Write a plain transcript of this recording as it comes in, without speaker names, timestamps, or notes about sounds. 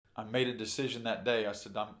I made a decision that day. I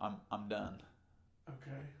said, I'm done.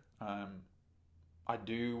 Okay. I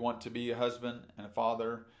do want to be a husband and a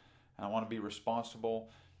father, and I want to be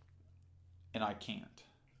responsible, and I can't.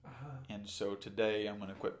 And so today I'm going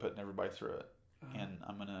to quit putting everybody through it, and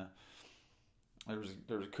I'm going to.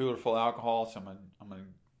 There's a cooler full of alcohol, so I'm going to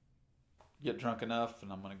get drunk enough,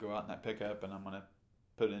 and I'm going to go out in that pickup, and I'm going to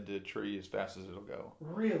put it into a tree as fast as it'll go.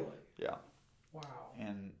 Really? Yeah. Wow.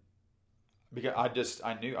 And because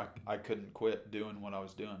I knew I couldn't quit doing what I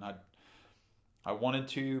was doing. I wanted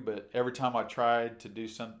to, but every time I tried to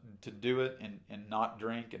do it and not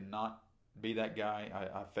drink and not be that guy,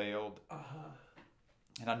 I failed.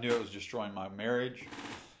 And I knew it was destroying my marriage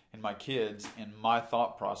and my kids. And my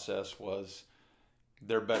thought process was,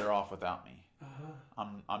 they're better off without me.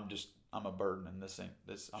 I'm a burden, and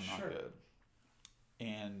I'm not good.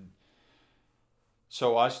 And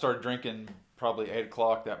so I started drinking probably 8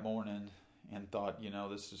 o'clock that morning, and thought,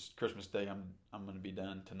 this is Christmas Day. I'm going to be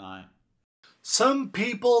done tonight. Some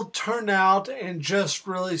people turn out and just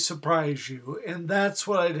really surprise you, and that's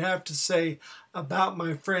what I'd have to say about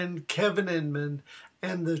my friend Kevin Inmon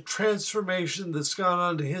and the transformation that's gone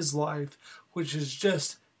on to his life, which is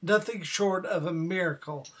just nothing short of a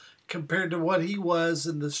miracle compared to what he was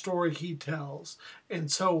and the story he tells.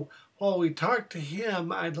 And so while we talk to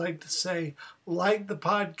him, I'd like to say, like the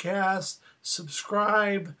podcast,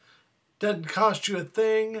 subscribe. Doesn't cost you a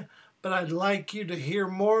thing, but I'd like you to hear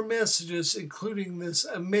more messages, including this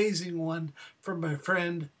amazing one from my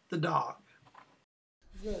friend, the dog.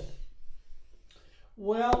 Good.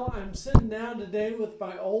 Well, I'm sitting down today with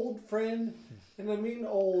my old friend, and I mean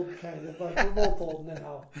old kind of, like we're both old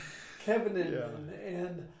now, Kevin Inman. Yeah.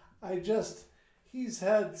 And he's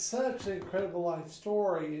had such an incredible life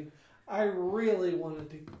story, and I really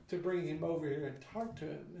wanted to bring him over here and talk to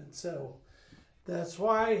him. And so that's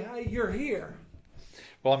why you're here.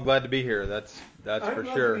 Well, I'm glad to be here. That's for sure. I'm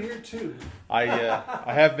glad to be here too. I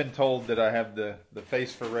have been told that I have the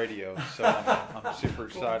face for radio, so I'm super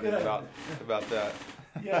excited about that.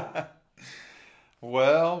 Yeah.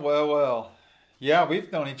 Well. Yeah,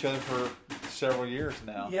 we've known each other for several years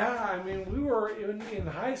now. Yeah, I mean, we were in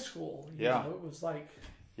high school. You know, it was like.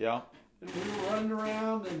 Yeah. And we were running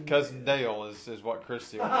around and. Cousin Dale is what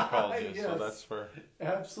Christy always calls you. Yes. So that's where.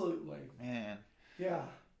 Absolutely. Man. Yeah.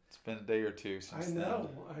 It's been a day or two since I know,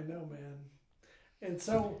 man. And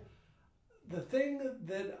so the thing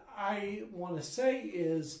that I want to say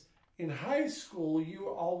is, in high school, you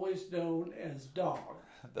were always known as Dog.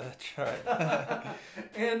 That's right.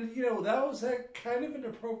 And, that was kind of an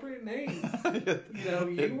appropriate name. It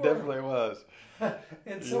definitely was.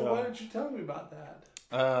 And so why don't you tell me about that?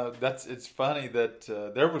 It's funny that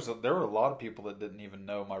there were a lot of people that didn't even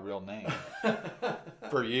know my real name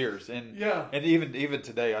for years, and even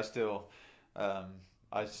today I still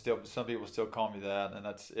some people still call me that, and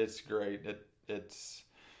it's great. It's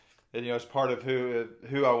part of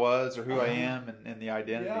who I was or who I am and the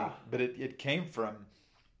identity. Yeah. But it came from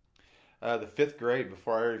the 5th grade,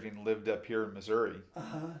 before I even lived up here in Missouri.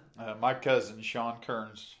 My cousin Sean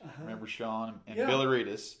Kearns, remember Sean, and Billy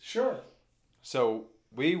Reedus. Sure. So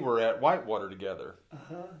we were at Whitewater together,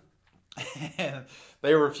 and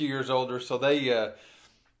they were a few years older. So they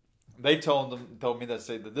told me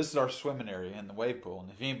that this is our swimming area in the wave pool,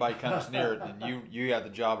 and if anybody comes near it, then you have the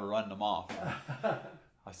job of running them off.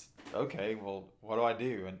 I said, okay, well, what do I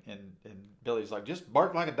do? And Billy's like, just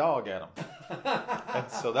bark like a dog at them.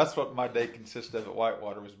 And so that's what my day consisted of at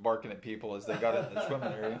Whitewater, was barking at people as they got in the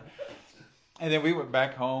swimming area. And then we went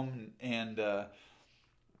back home, and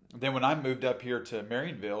then when I moved up here to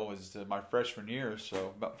Marionville, was my freshman year,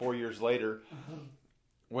 so about 4 years later,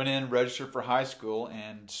 went in, registered for high school,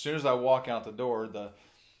 and as soon as I walk out the door, the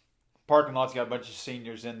parking lot's got a bunch of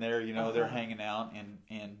seniors in there, they're hanging out,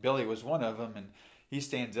 and Billy was one of them, and he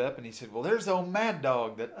stands up and he said, well, there's the old Mad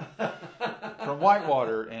Dog from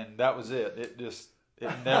Whitewater, and that was it.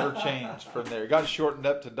 It never changed from there. It got shortened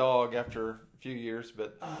up to Dog after a few years,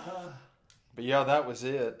 but yeah, that was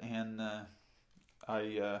it. And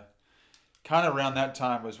I kind of around that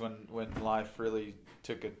time was when life really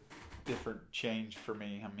took a different change for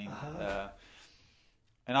me. I mean,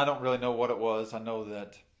 and I don't really know what it was. I know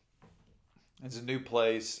that it's a new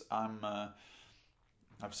place.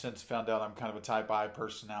 I've since found out I'm kind of a type I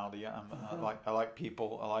personality. I like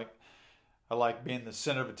people. I like being the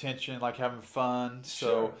center of attention. I like having fun.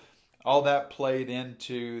 So all that played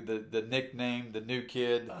into the nickname, the new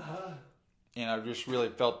kid. And I just really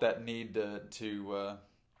felt that need to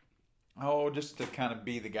kind of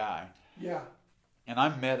be the guy. Yeah. And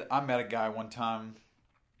I met a guy one time.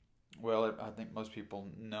 Well, I think most people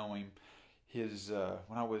know him.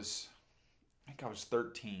 When I was I think I was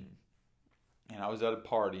 13, and I was at a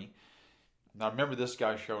party. And I remember this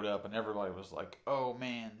guy showed up, and everybody was like, "Oh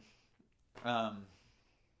man,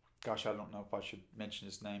 gosh, I don't know if I should mention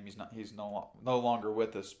his name. He's no longer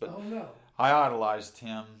with us, but Oh no. I idolized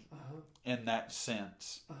him Uh-huh. in that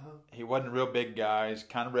sense. Uh-huh. He wasn't a real big guy. He's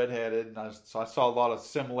kind of redheaded, and so I saw a lot of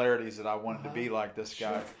similarities that I wanted to be like this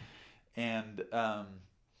guy. Sure. And I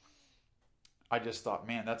just thought,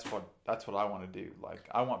 man, that's what I want to do. Like,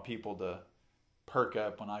 I want people to perk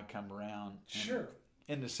up when I come around. And Sure.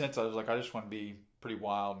 in the sense, I was like, I just want to be pretty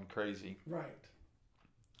wild and crazy. Right.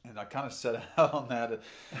 And I kind of set out on that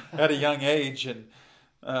at a young age, and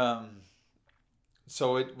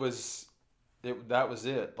so that was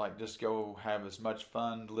it. Like, just go have as much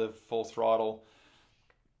fun, live full throttle,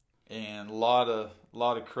 and a lot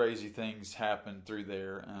of crazy things happened through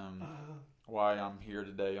there. Why I'm here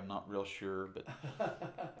today, I'm not real sure, but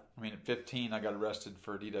I mean, at 15, I got arrested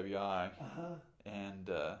for DWI, and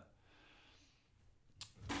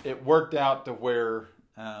it worked out to where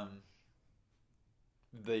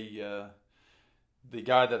the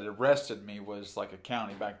guy that arrested me was like a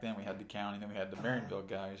county. Back then we had the county, then we had the Marionville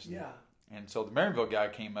guys. Yeah. And so the Marionville guy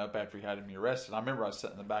came up after he had me arrested. I remember I was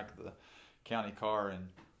sitting in the back of the county car, and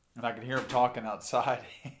I could hear him talking outside.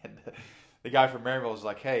 And the guy from Marionville was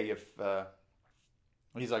like, "Hey,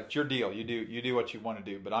 he's like, it's your deal. You do what you want to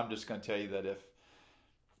do, but I'm just going to tell you that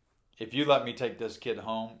if you let me take this kid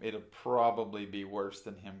home, it'll probably be worse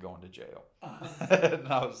than him going to jail." And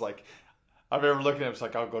I was like, I remember looking at him, it's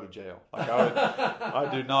like, I'll go to jail. Like, I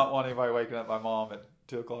do not want anybody waking up my mom at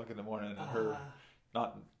 2:00 in the morning and her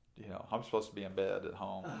not, I'm supposed to be in bed at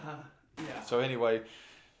home. Yeah. So anyway,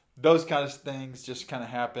 those kind of things just kind of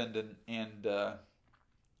happened, and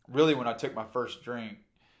really when I took my first drink,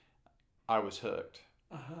 I was hooked.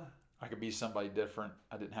 I could be somebody different.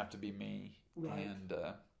 I didn't have to be me. Right. And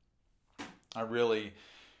I really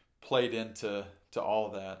played into all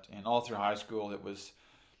of that. And all through high school, it was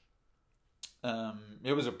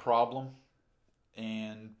a problem.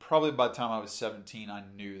 And probably by the time I was 17, I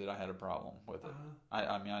knew that I had a problem with it.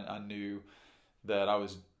 I knew that I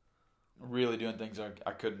was really doing things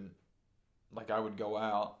I couldn't. Like, I would go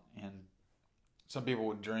out, and some people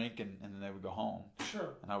would drink, and then they would go home. Sure.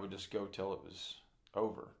 And I would just go till it was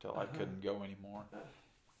over, till I couldn't go anymore.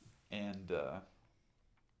 And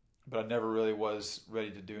but I never really was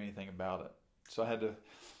ready to do anything about it. So I had a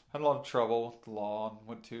lot of trouble with the law, and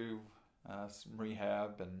went to some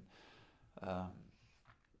rehab and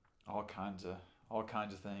all kinds of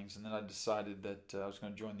things. And then I decided that I was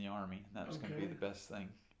going to join the Army, and that was going to be the best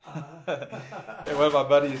thing. And one of my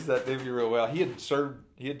buddies that knew me real well, he had served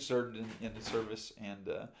in the service, and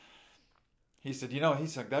he said,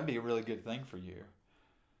 he's like, that'd be a really good thing for you.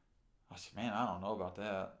 I said, man, I don't know about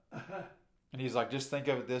that. And he's like, just think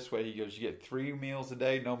of it this way. He goes, you get 3 meals a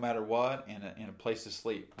day, no matter what, and a place to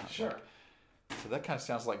sleep. Sure. Like, so that kind of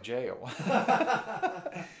sounds like jail.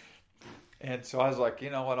 And so I was like, you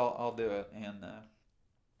know what, I'll do it. And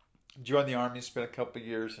joined the Army, spent a couple of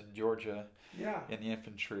years in Georgia in the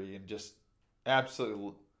infantry, and just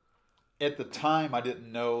absolutely, at the time, I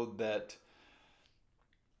didn't know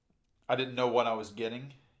what I was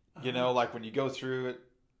getting. Like when you go through it,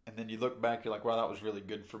 and then you look back, you're like, wow, that was really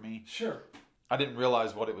good for me. Sure. I didn't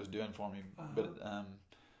realize what it was doing for me, but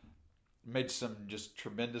made some just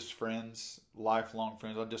tremendous friends, lifelong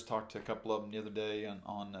friends. I just talked to a couple of them the other day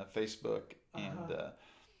on Facebook, and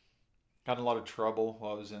got in a lot of trouble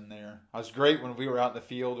while I was in there. I was great when we were out in the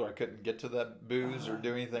field where I couldn't get to that booze or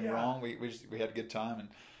do anything wrong. We had a good time and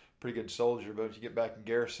pretty good soldier, but if you get back in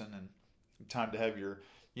garrison and time to have your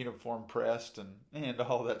uniform pressed and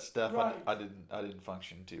all that stuff, right. I didn't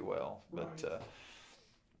function too well. But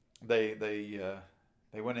right.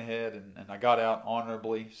 they went ahead and I got out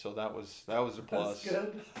honorably, so that was a plus. That's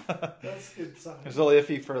good. That's a good sign. It was a little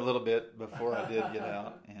iffy for a little bit before I did get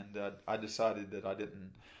out, and I decided that I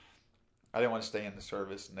didn't want to stay in the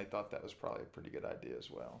service, and they thought that was probably a pretty good idea as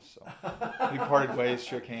well. So we parted ways,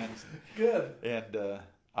 shook hands. Good. And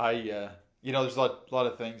there's a lot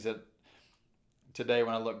of things that today,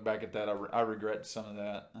 when I look back at that, I regret some of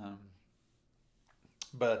that.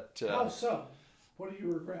 But how so? What do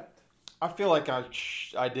you regret? I feel like I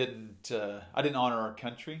didn't honor our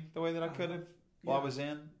country the way that I could have while I was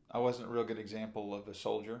in. I wasn't a real good example of a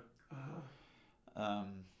soldier.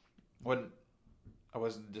 I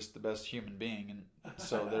wasn't just the best human being, and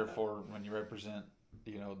so therefore, when you represent,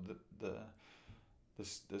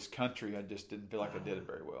 this country, I just didn't feel like I did it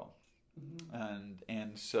very well.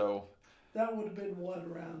 And so that would have been what,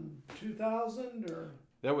 around 2000 or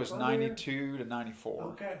that was earlier? 92 to 94.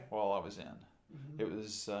 Okay. While I was in, it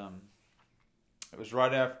was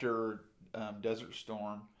right after Desert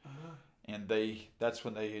Storm, and that's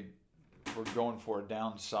when they were going for a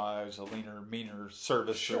downsize, a leaner, meaner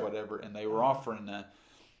service or whatever, and they were offering a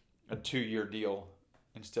 2-year deal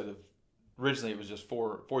instead of originally it was just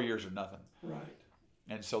 4 years or nothing. Right.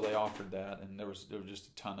 And so they offered that, and there was just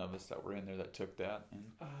a ton of us that were in there that took that, and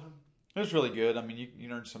it was really good. I mean,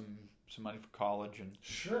 you earned some money for college, and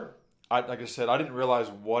sure. Like I said, I didn't realize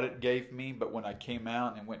what it gave me, but when I came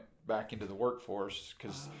out and went back into the workforce,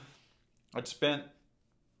 because I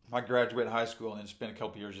graduated high school and then spent a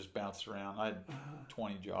couple years just bouncing around. I had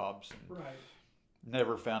 20 jobs and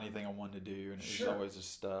never found anything I wanted to do, and it was always this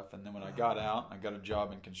stuff. And then when I got out, I got a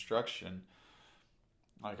job in construction.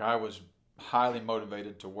 Like, I was highly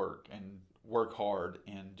motivated to work hard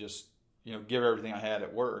and just, give everything I had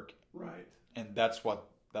at work. Right. And that's what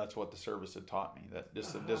the service had taught me, that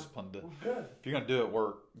just the discipline to, good. If you're going to do it,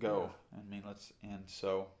 work, go. I mean, and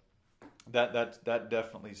so that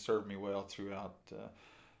definitely served me well throughout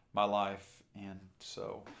my life. And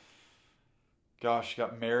so, gosh,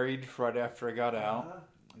 got married right after I got out.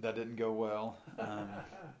 That didn't go well.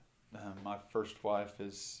 My first wife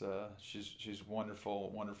is she's a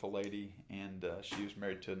wonderful lady, and she was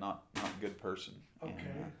married to a not good person. Okay.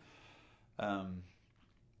 And,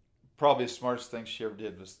 probably the smartest thing she ever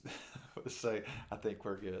did was say, "I think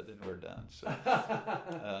we're good and we're done." So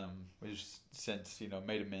we've since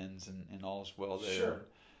made amends and all's well there. Sure.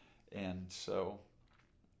 And so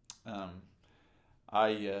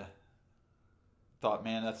I thought,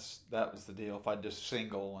 man, that was the deal. If I'd just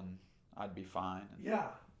single, and I'd be fine. And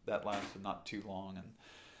that lasted not too long, and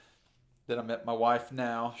then I met my wife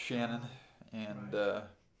now, Shannon, and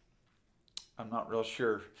I'm not real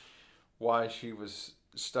sure why she was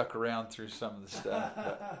stuck around through some of the stuff,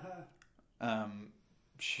 but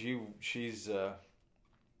she's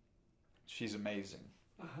amazing,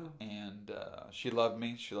 and she loved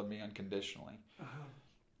me unconditionally.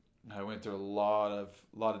 I went through a lot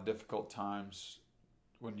of difficult times.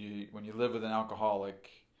 When you live with an alcoholic,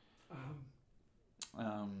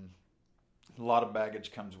 a lot of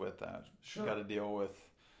baggage comes with that. Sure. Got to deal with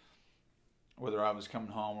whether I was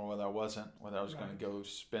coming home or whether I wasn't, whether I was going to go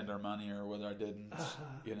spend our money or whether I didn't,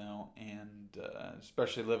 and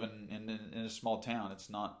especially living in a small town, it's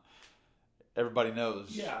not, everybody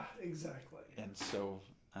knows. Yeah, exactly. And so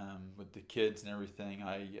with the kids and everything,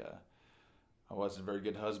 I wasn't a very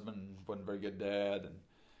good husband, wasn't a very good dad,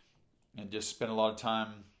 and just spent a lot of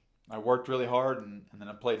time. I worked really hard, and then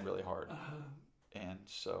I played really hard. And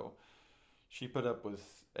so she put up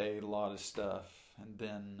with a lot of stuff, and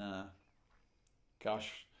then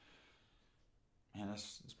gosh, man,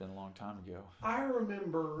 it's been a long time ago. I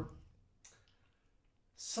remember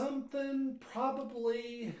something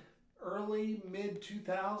probably early,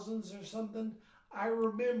 mid-2000s or something. I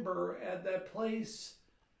remember at that place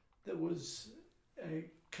that was a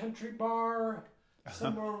country bar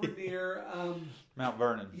somewhere over near Mount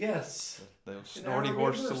Vernon. Yes. The Snorty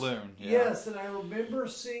Horse Saloon. Yeah. Yes, and I remember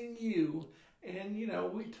seeing you, and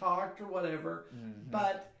we talked or whatever,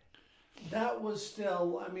 but that was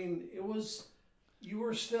still, I mean, you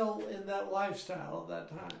were still in that lifestyle at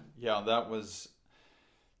that time. Yeah, that was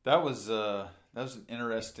an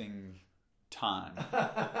interesting time.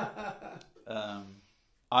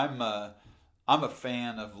 I'm a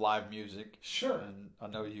fan of live music. Sure. And I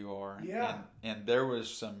know you are. Yeah. And there was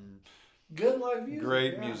some good live music.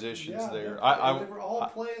 Great musicians there. They were all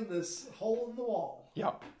playing this hole in the wall.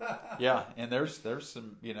 Yeah. Yeah. And there's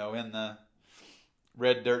some, in the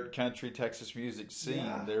red dirt country Texas music scene,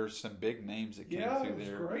 there's some big names that came through there. Yeah, it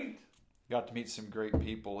was great. Got to meet some great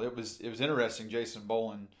people. It was interesting. Jason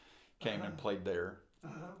Boland came and played there.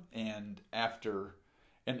 And after,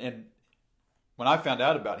 and when I found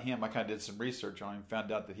out about him, I kind of did some research on him,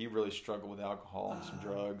 found out that he really struggled with alcohol and some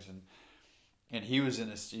drugs, and he was in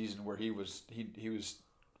a season where he was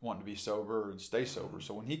wanting to be sober and stay sober.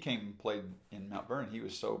 So when he came and played in Mount Vernon, he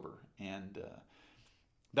was sober, and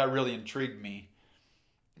that really intrigued me,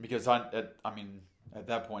 because at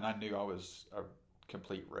that point I knew I was a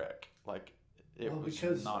complete wreck. Like, it was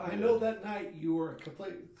because not I good. know that night you were a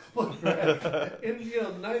complete wreck in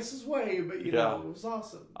the nicest way, but it was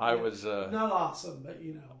awesome. I was not awesome, but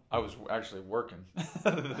I was actually working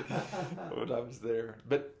when I was there.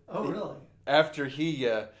 But really? After he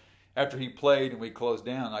played and we closed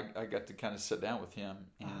down, I got to kind of sit down with him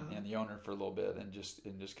and the owner for a little bit and just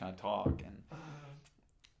kind of talk, and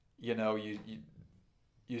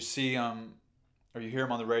you see him or you hear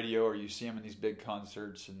him on the radio or you see him in these big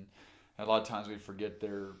concerts, and a lot of times we forget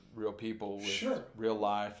they're real people with real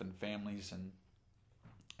life and families,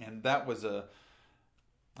 and that was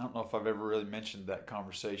I don't know if I've ever really mentioned that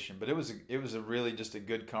conversation, but it was a really just a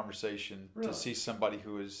good conversation to see somebody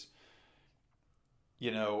who is, you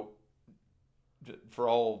know, for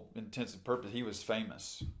all intents and purposes, he was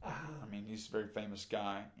famous. I mean, he's a very famous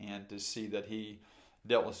guy, and to see that he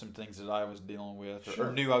dealt with some things that I was dealing with,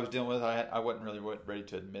 or knew I was dealing with, I wasn't really ready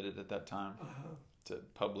to admit it at that time, to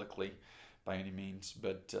publicly, by any means.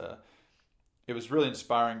 But it was really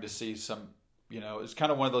inspiring to see some. You know, it's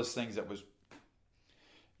kind of one of those things that was.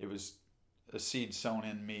 It was a seed sown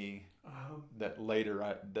in me that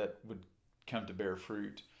later that would come to bear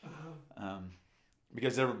fruit,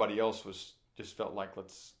 because everybody else was just felt like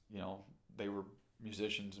they were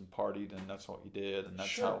musicians and partied and that's what you did and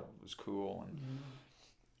that's how it was cool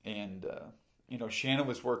and Shannon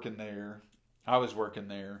was working there, I was working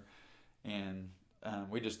there, and I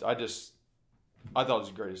thought it was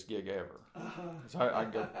the greatest gig ever. So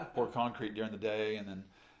I'd go pour concrete during the day, and then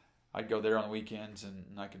I'd go there on the weekends, and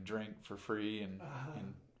I could drink for free and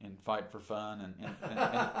fight for fun, and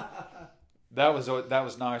that was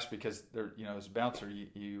nice because there, as a bouncer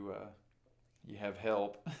you have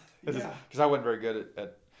help, because I wasn't very good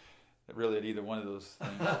at either one of those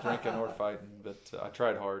things, drinking or fighting, but I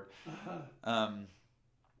tried hard.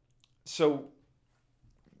 So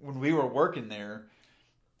when we were working there,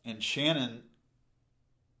 and Shannon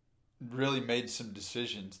really made some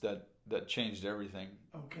decisions that changed everything.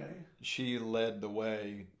 Okay. She led the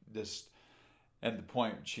way. At the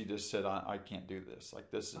point, she just said, I can't do this.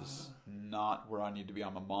 Like, this is not where I need to be.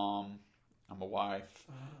 I'm a mom. I'm a wife.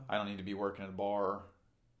 I don't need to be working at a bar.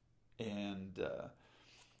 And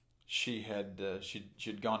she'd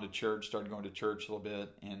gone to church, started going to church a little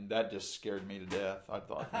bit, and that just scared me to death. I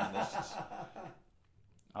thought, man,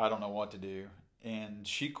 I don't know what to do. And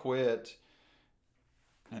she quit.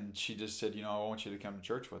 And she just said, I want you to come to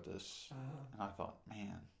church with us. And I thought,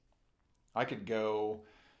 man, I can go.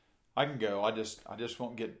 I just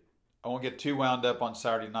won't get too wound up on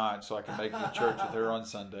Saturday night, so I can make it to church with her on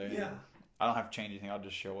Sunday. Yeah. I don't have to change anything. I'll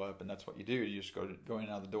just show up, and that's what you do. You just go in and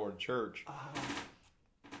out the door to church.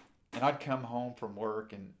 And I'd come home from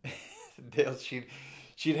work, and Dale, she'd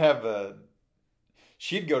go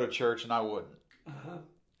to church, and I wouldn't.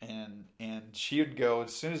 And she would go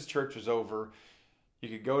as soon as church was over. You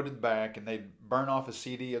could go to the back, and they'd burn off a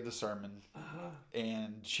CD of the sermon,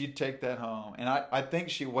 and she'd take that home. And I think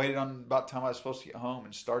she waited on about the time I was supposed to get home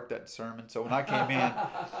and start that sermon. So when I came in,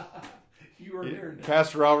 you were here.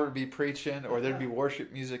 Pastor Robert would be preaching, or there'd be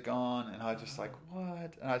worship music on, and I was just like,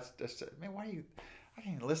 what? And I just said, man, I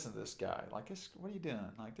can't listen to this guy. Like, what are you doing?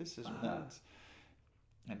 Like, this is nuts.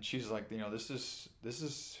 And she's like, this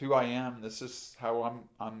is who I am. This is how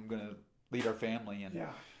I'm going to lead our family. And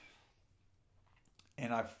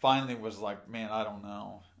And I finally was like, man, I don't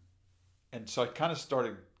know. And so I kind of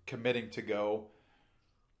started committing to go.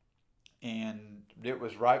 And it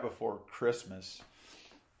was right before Christmas.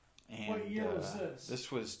 And, what year was this?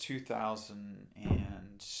 This was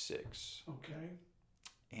 2006. Okay.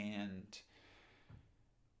 And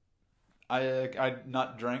I'd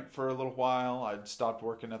not drank for a little while. I'd stopped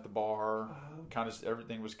working at the bar.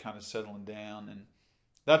 Everything was kind of settling down. And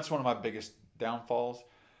that's one of my biggest downfalls.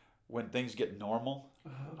 When things get normal,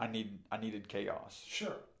 I needed chaos.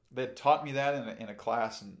 Sure. They had taught me that in a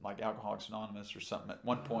class in like Alcoholics Anonymous or something. At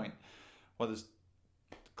one point, one of the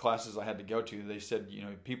classes I had to go to, they said,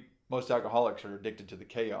 most alcoholics are addicted to the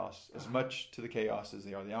chaos, as much to the chaos as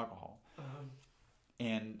they are the alcohol.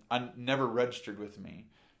 And I never registered with me,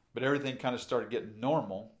 but everything kind of started getting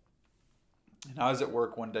normal. And I was at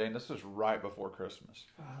work one day, and this was right before Christmas.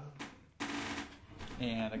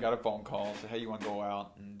 And I got a phone call, said, hey, you want to go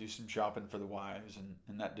out and do some shopping for the wives? And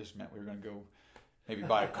that just meant we were going to go maybe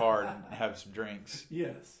buy a car and have some drinks.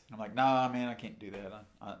 Yes. I'm like, nah, man, I can't do that.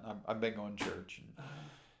 I've been going to church.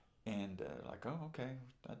 And like, oh, okay,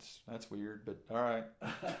 that's weird, but all right.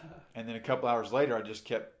 And then a couple hours later, I just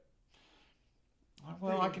kept,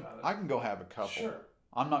 well, I can go have a couple. Sure.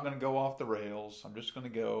 I'm not going to go off the rails. I'm just going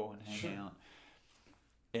to go and hang out.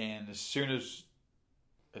 And as soon as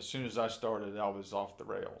I started, I was off the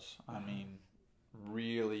rails. I mean,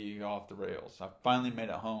 really off the rails. I finally made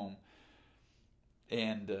it home.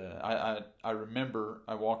 And I remember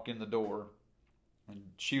I walked in the door, and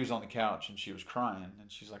she was on the couch, and she was crying. And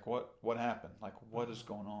she's like, what happened? Like, what is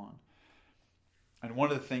going on? And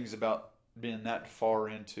one of the things about being that far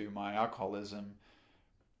into my alcoholism,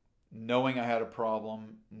 knowing I had a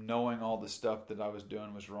problem, knowing all the stuff that I was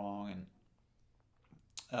doing was wrong,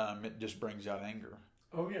 and it just brings out anger.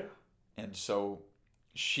 Oh, yeah. And so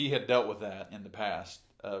she had dealt with that in the past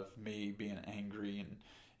of me being angry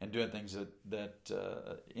and doing things that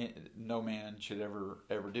no man should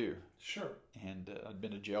ever do. Sure. And I'd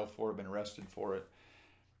been to jail for it, been arrested for it.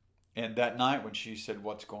 And that night when she said,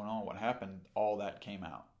 "What's going on? What happened?" all that came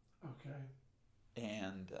out. Okay.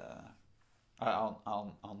 And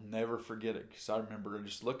I'll never forget it, because I remember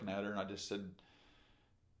just looking at her and I just said,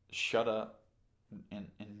 "Shut up, and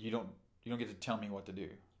you don't get to tell me what to do.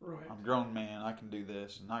 Right. I'm a grown man. I can do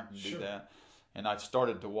this and I can Sure. do that." And I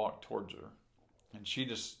started to walk towards her, and she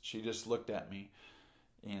just looked at me.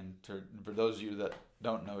 And for those of you that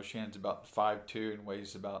don't know, Shannon's about 5'2" and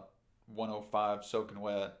weighs about 105, soaking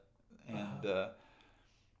wet. And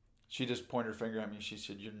she just pointed her finger at me and she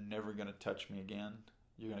said, "You're never going to touch me again.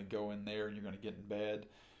 You're going to go in there and you're going to get in bed,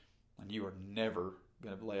 and you are never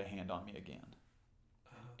going to lay a hand on me again."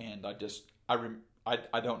 And I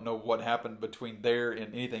don't know what happened between there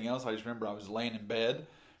and anything else. I just remember I was laying in bed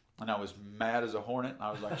and I was mad as a hornet. And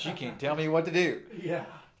I was like, "She can't tell me what to do." Yeah.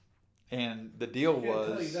 And the deal was,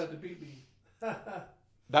 tell you not to beat me.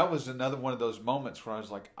 that was another one of those moments where I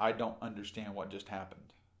was like, I don't understand what just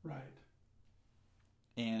happened. Right.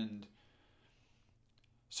 And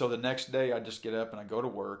so the next day I just get up and I go to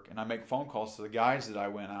work and I make phone calls to the guys that I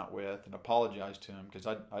went out with and apologize to them, because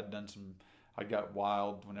I got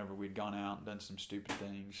wild whenever we'd gone out and done some stupid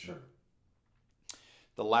things. Sure.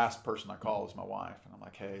 The last person I called was my wife, and I'm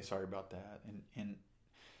like, "Hey, sorry about that."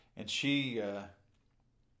 And she,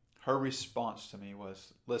 her response to me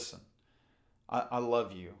was, "Listen, I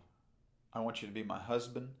love you. I want you to be my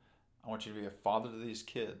husband. I want you to be a father to these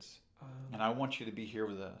kids. And I want you to be here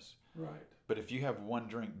with us. Right. But if you have one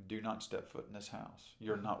drink, do not step foot in this house.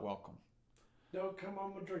 You're not welcome." Don't come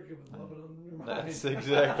home and drink it with love on your mind. That's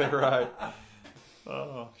exactly right.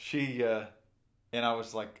 She, and I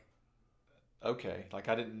was like, okay. Like,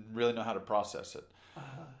 I didn't really know how to process it.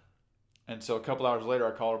 And so a couple hours later,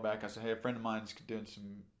 I called her back. I said, "Hey, a friend of mine's doing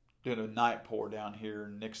a night pour down here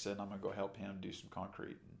in Nixon. I'm going to go help him do some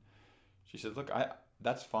concrete." And she said, "Look,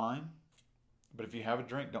 that's fine. But if you have a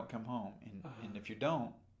drink, don't come home. And if you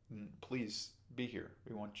don't, please be here.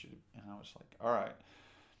 We want you to." And I was like, "All right."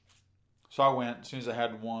 So I went. As soon as I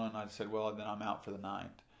had one, I said, "Well, then I'm out for the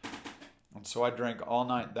night." And so I drank all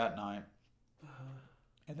night that night.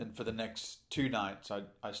 And then for the next 2 nights,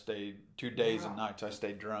 I stayed, 2 days and nights, I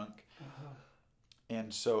stayed drunk.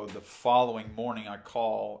 And so the following morning, I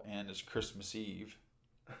call, and it's Christmas Eve.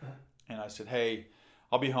 And I said, "Hey,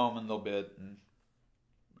 I'll be home in a little bit.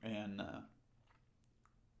 And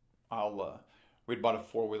we'd bought a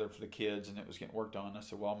 4-wheeler for the kids, and it was getting worked on. I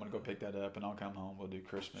said, "Well, I'm going to go pick that up, and I'll come home. We'll do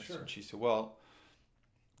Christmas." Sure. And she said, "Well,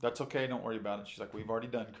 that's okay. Don't worry about it." She's like, "We've already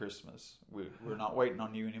done Christmas. We're not waiting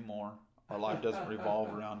on you anymore. Our life doesn't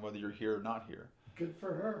revolve around whether you're here or not here." Good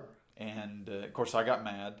for her. And, of course, I got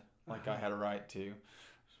mad, like I had a right to,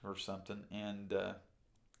 or something. And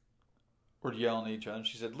we're yelling at each other. And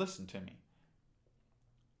she said, "Listen to me.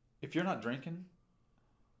 If you're not drinking,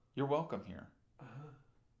 you're welcome here.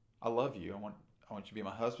 I love you. I want you to be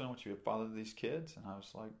my husband. I want you to be a father to these kids." And I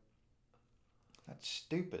was like, "That's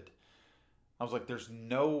stupid." I was like, "There's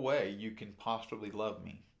no way you can possibly love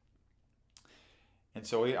me." And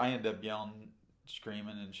so I ended up yelling,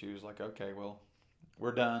 screaming, and she was like, "Okay, well,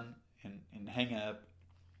 we're done," and hang up.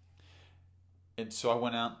 And so I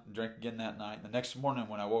went out and drank again that night. And the next morning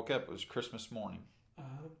when I woke up, it was Christmas morning.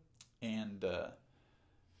 And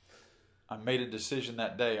I made a decision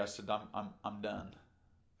that day. I said, I'm done.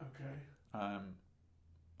 Okay.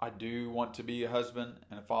 I do want to be a husband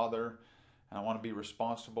and a father, and I want to be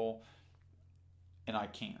responsible, and I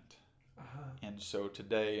can't. And so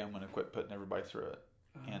today I'm going to quit putting everybody through it.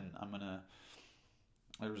 And I'm going to,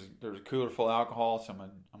 there's a cooler full of alcohol, so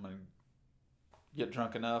I'm going to get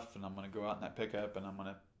drunk enough, and I'm going to go out in that pickup, and I'm going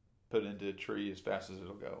to put it into a tree as fast as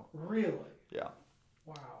it'll go. Really? Yeah.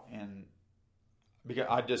 Wow. And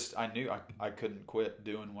because I knew I couldn't quit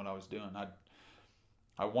doing what I was doing.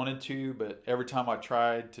 I wanted to, but every time I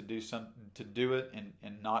tried to do it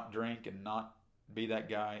and not drink and not be that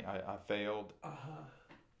guy, I failed.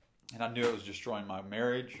 And I knew it was destroying my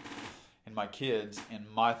marriage and my kids. And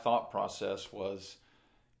my thought process was,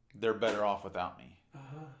 they're better off without me.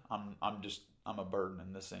 I'm a burden,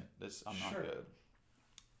 and I'm not good.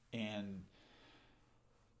 And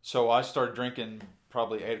so I started drinking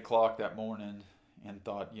probably 8 o'clock that morning, and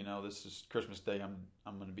thought, this is Christmas Day.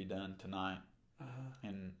 I'm going to be done tonight.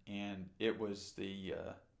 And it was the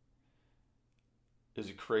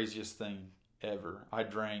craziest thing ever. I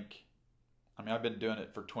drank. I mean, I've been doing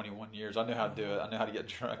it for 21 years. I know how to do it. I know how to get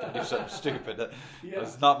drunk and do something stupid.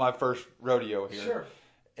 It's not my first rodeo here. Sure.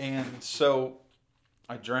 And so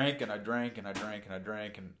I drank and I drank and I drank and I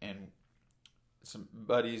drank, and some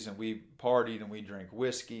buddies, and we partied and we drank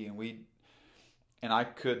whiskey, and I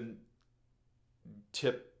couldn't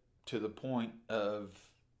tip to the point of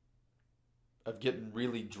getting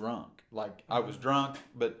really drunk. Like I was drunk,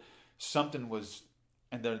 but something was,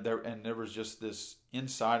 and there was just this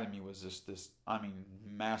inside of me was this I mean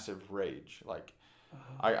massive rage. Like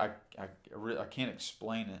I can't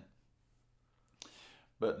explain it.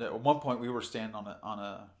 But at one point we were standing on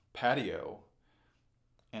a patio,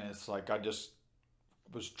 and it's like I was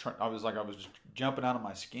just jumping out of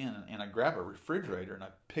my skin, and I grab a refrigerator and I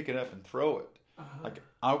pick it up and throw it. Like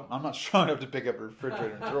I'm not strong enough to pick up a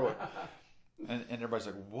refrigerator and throw it. And everybody's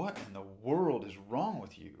like, "What in the world is wrong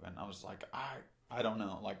with you?" And I was like, I don't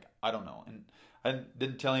know. Like I don't know. And I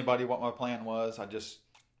didn't tell anybody what my plan was. I just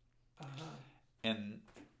and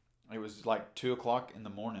it was like 2:00 in the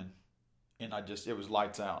morning, and it was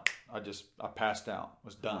lights out. I passed out.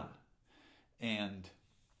 Was done. And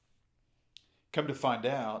come to find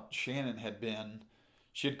out, Shannon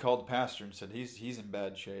she had called the pastor and said he's in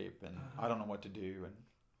bad shape, and I don't know what to do,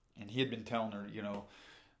 and he had been telling her,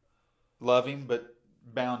 love him but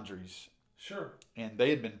boundaries. Sure. And they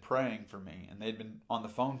had been praying for me, and they'd been on the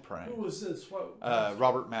phone praying. Who was this? What?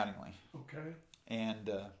 Robert Mattingly. Okay.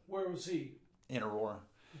 And where was he? In Aurora.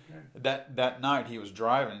 Okay. That night he was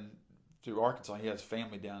driving through Arkansas. He has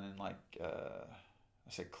family down in I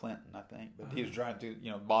said Clinton, I think, but he was driving through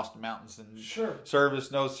Boston Mountains, and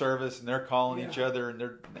service, no service, and they're calling each other,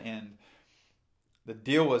 and the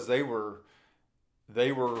deal was they were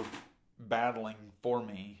battling for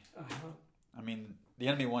me. I mean, the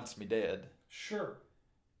enemy wants me dead. Sure.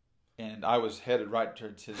 And I was headed right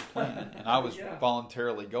towards his plan, and I was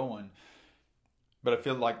voluntarily going. But I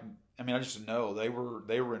feel like, I just know they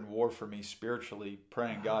were in war for me spiritually,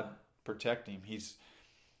 praying God protect him.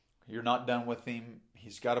 You're not done with him.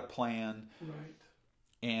 He's got a plan. Right.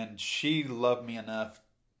 And she loved me enough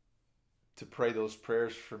to pray those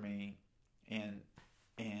prayers for me, and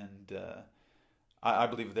I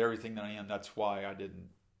believe with everything that I am, that's why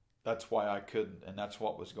I couldn't, and that's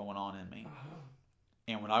what was going on in me.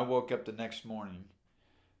 And when I woke up the next morning,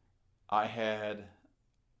 I had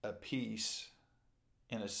a peace,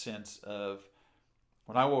 in a sense of,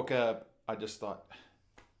 when I woke up, I just thought,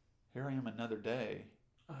 here I am another day.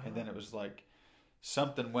 And then it was like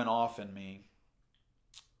something went off in me,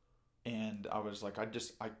 and I was like, I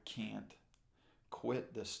can't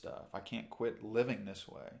quit this stuff. I can't quit living this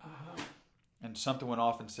way. And something went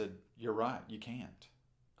off and said, you're right, you can't.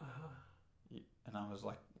 And I was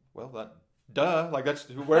like, well, duh, like that's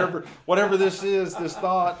whatever this is, this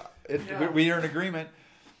thought, we are in agreement.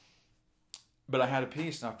 But I had a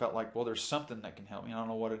peace, and I felt like, well, there's something that can help me. I don't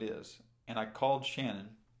know what it is. And I called Shannon,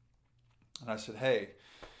 and I said, hey,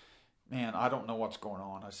 man, I don't know what's going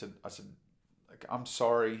on. I said, like, I'm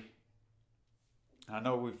sorry. And I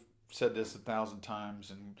know we've said this 1,000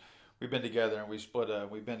 times, and we've been together and we split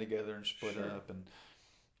up. We've been together and split up. And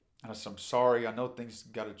I said, I'm sorry. I know things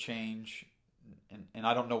got to change, and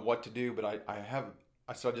I don't know what to do, but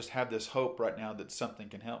I just have this hope right now that something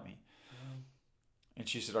can help me. And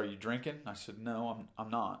she said, are you drinking? I said, no, I'm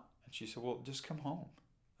not. And she said, well, just come home.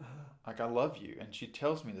 Like, I love you. And she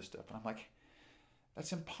tells me this stuff, and I'm like,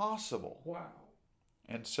 that's impossible. Wow.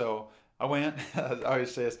 And so I went, I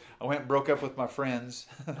always say this, I went and broke up with my friends.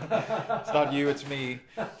 It's not you, it's me.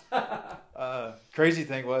 Crazy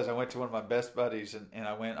thing was, I went to one of my best buddies, and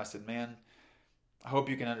I said, man, I hope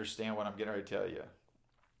you can understand what I'm getting ready to tell you.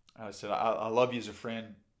 I said, I love you as a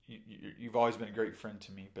friend. You've always been a great friend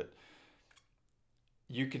to me, but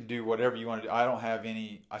you can do whatever you want to do. I don't have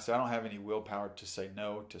any willpower to say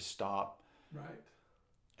no, to stop. Right.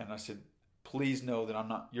 And I said, please know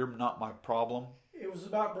that you're not my problem. It was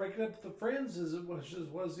about breaking up with the friends as it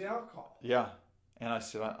was the alcohol. Yeah. And I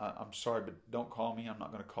said, I'm sorry, but don't call me. I'm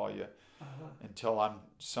not going to call you until I'm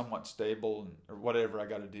somewhat stable or whatever I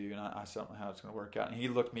got to do. And I said, I don't know how it's going to work out. And he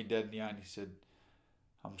looked me dead in the eye and he said,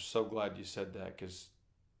 I'm so glad you said that, because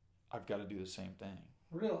I've got to do the same thing.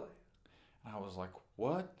 Really? And I was like,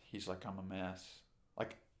 what? He's like, I'm a mess.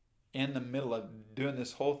 Like, in the middle of doing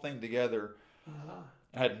this whole thing together,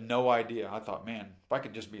 I had no idea. I thought, man, if I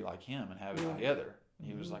could just be like him and have it together.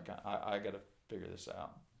 He was like, I got to figure this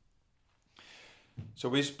out. So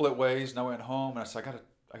we split ways, and I went home, and I said,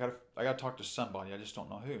 I got to talk to somebody. I just don't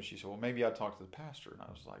know who. And she said, well, maybe I'll talk to the pastor. And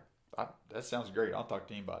I was like, that sounds great. I'll talk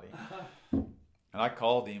to anybody. And I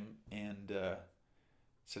called him and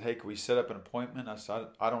said, hey, can we set up an appointment? I said,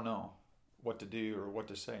 I don't know what to do or what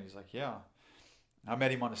to say. And he's like, yeah. I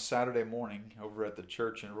met him on a Saturday morning over at the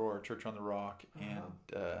church in Aurora, Church on the Rock.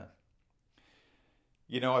 And,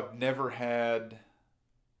 I've never had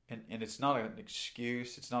and it's not an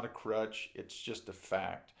excuse. It's not a crutch. It's just a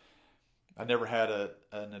fact. I never had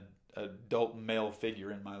an adult male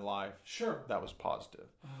figure in my life. Sure. That was positive.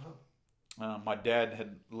 My dad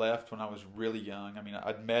had left when I was really young. I mean,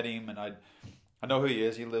 I'd met him, and I know who he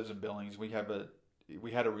is. He lives in Billings. We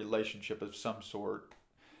had a relationship of some sort.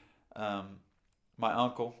 My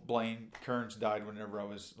uncle Blaine Kearns died whenever I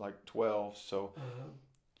was like 12, so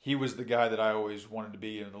he was the guy that I always wanted to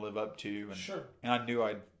be and to live up to, and Sure. and I knew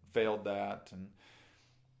I'd failed that,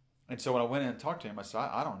 and so when I went in and talked to him, I said,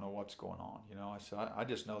 I don't know what's going on. I said, I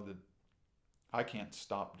just know that I can't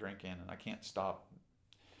stop drinking and I can't stop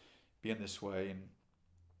being this way. And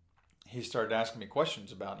he started asking me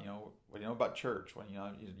questions about, what do you know about church? Well,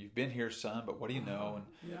 you've been here, son, but what do you know?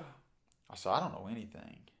 And I said, I don't know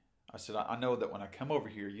anything. I said, I know that when I come over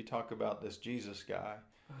here, you talk about this Jesus guy.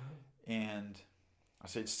 And I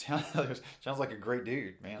said, it sounds like a great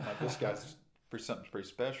dude, man. Like this guy's something pretty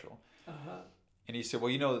special. And he said, well,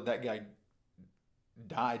 you know that guy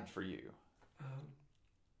died for you.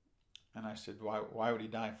 And I said, why would he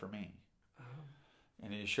die for me?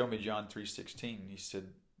 And he showed me John 3:16. He said,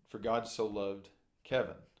 for God so loved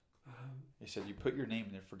Kevin. He said, you put your name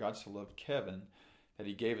in there. For God so loved Kevin that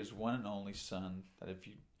he gave his one and only son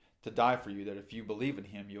to die for you, that if you believe in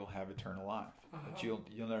him, you'll have eternal life. That you'll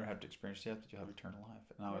never have to experience death, but you'll have eternal life.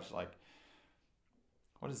 And I was like,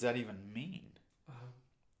 what does that even mean?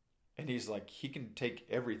 And he's like, he can take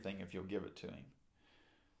everything if you'll give it to him.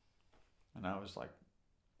 And I was like,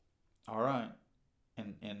 all right.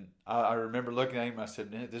 And I remember looking at him, I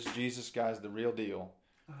said, this Jesus guy's the real deal.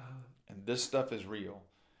 And this stuff is real.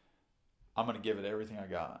 I'm going to give it everything I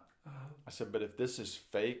got. I said, but if this is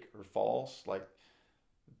fake or false, like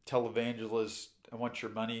televangelist, I want your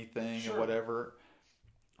money thing or whatever,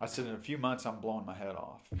 I said, in a few months, I'm blowing my head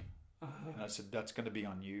off. And I said, that's going to be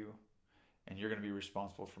on you. And you're going to be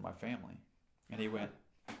responsible for my family. And he went,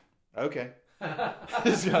 okay.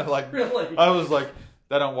 He's kind of like, really? I was like,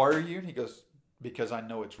 that don't worry you? And he goes, because I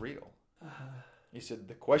know it's real. He said,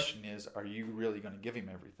 the question is, are you really going to give him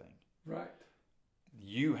everything? Right.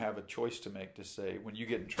 You have a choice to make to say, when you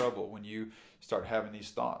get in trouble, when you start having these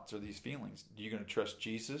thoughts or these feelings, are you going to trust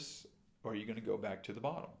Jesus or are you going to go back to the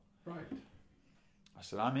bottle? Right. I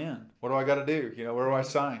said, I'm in. What do I got to do? Where do I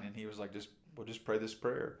sign? And he was like, we'll just pray this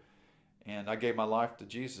prayer. And I gave my life to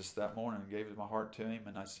Jesus that morning, gave my heart to him.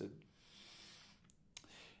 And I said,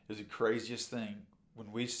 it was the craziest thing.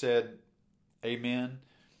 When we said amen,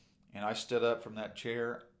 and I stood up from that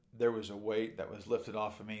chair, there was a weight that was lifted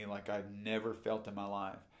off of me like I'd never felt in my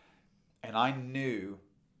life. And I knew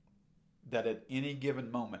that at any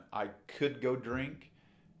given moment I could go drink,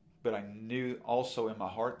 but I knew also in my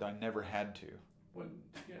heart that I never had to.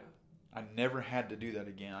 I never had to do that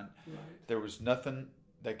again. Right. There was nothing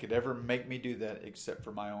that could ever make me do that except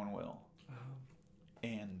for my own will.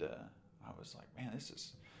 And I was like, man,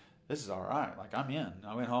 this is all right. Like, I'm in.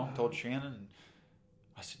 I went home, told Shannon, and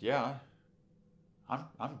I said, yeah,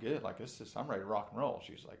 I'm good. Like, I'm ready to rock and roll.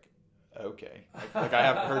 She was like, okay. Like I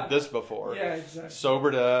haven't heard this before. Yeah, exactly.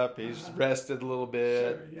 Sobered up. He's rested a little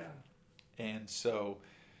bit. Sure, yeah. And so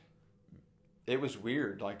it was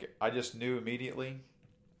weird. Like, I just knew immediately.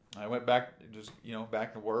 I went back,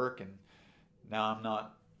 back to work, and now I'm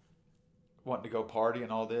not wanting to go party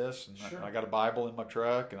and all this. And I got a Bible in my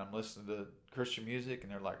truck, and I'm listening to Christian music,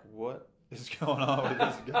 and they're like, what is going on with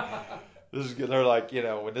this guy? This is good. They're like,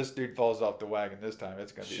 when this dude falls off the wagon this time,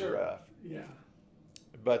 it's going to be rough. Yeah.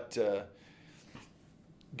 But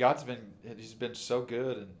he's been so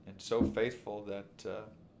good and so faithful that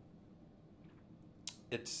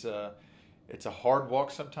it's a hard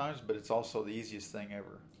walk sometimes, but it's also the easiest thing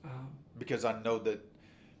ever. Because I know that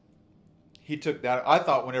he took that. I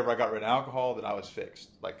thought whenever I got rid of alcohol that I was fixed.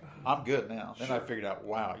 Like, I'm good now. Then I figured out,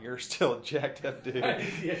 wow, you're still a jacked up dude.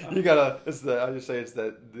 Yeah. You gotta. I just say it's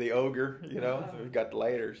the ogre. We've got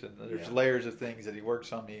layers, and there's layers of things that he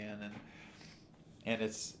works on me in, and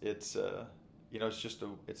it's just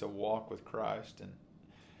it's a walk with Christ,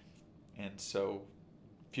 and so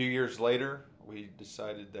a few years later we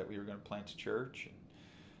decided that we were going to plant a church.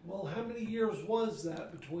 Well, how many years was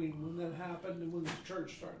that between when that happened and when the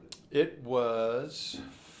church started? It was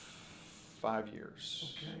 5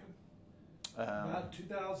 years. Okay. About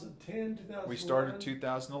 2010, 2011? We started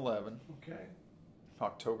 2011. Okay.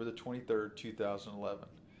 October the 23rd, 2011.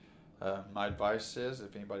 My advice is,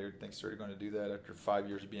 if anybody thinks they're going to do that after 5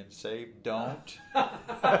 years of being saved, don't. Wait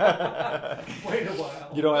a while.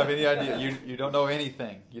 You don't have any idea. You don't know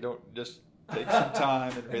anything. You don't just... Take some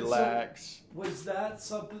time and relax. So, was that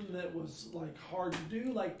something that was like hard to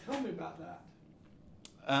do? Like, tell me about that.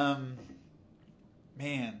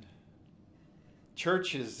 Man,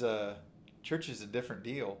 church is a different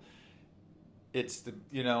deal. It's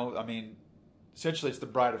essentially it's the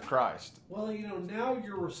bride of Christ. Well, now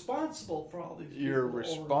you're responsible for all these people. You're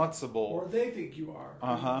responsible. Or they think you are.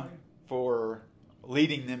 Right? For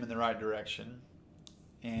leading them in the right direction.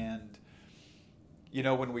 And,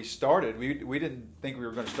 when we started, we didn't think we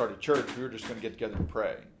were going to start a church. We were just going to get together and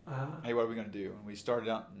pray. Hey, what are we going to do? And we started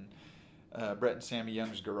out in Brett and Sammy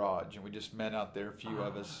Young's garage, and we just met out there, a few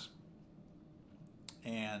of us.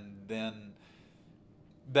 And then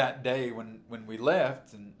that day when we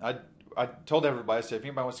left, and I told everybody, I said, if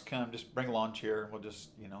anybody wants to come, just bring a lawn chair, and we'll just,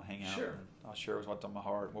 hang out. Sure. And I'll share what's on my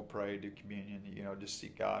heart. We'll pray, do communion, just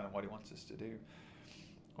seek God and what He wants us to do.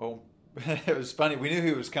 Well, it was funny. We knew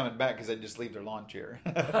He was coming back because they'd just leave their lawn chair.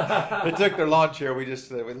 They took their lawn chair. We just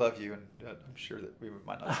said, we love you, and I'm sure that we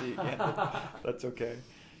might not see you again, but that's okay.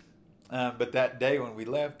 But that day when we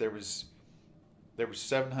left, there was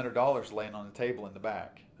 $700 laying on the table in the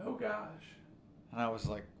back. Oh, gosh. And I was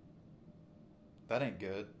like, that ain't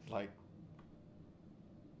good. Like,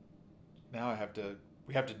 now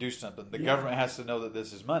we have to do something. The government has to know that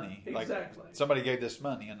this is money. Exactly. Like, somebody gave this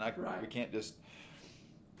money, and we can't just.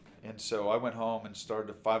 And so I went home and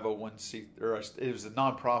started a 501c, or it was a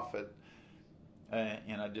nonprofit,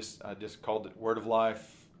 and I just called it Word of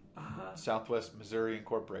Life, Southwest Missouri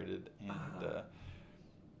Incorporated, and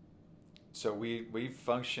so we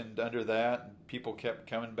functioned under that, and people kept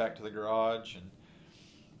coming back to the garage, and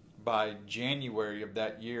by January of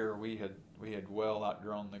that year, we had well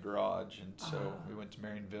outgrown the garage, and so we went to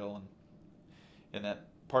Marionville, and in that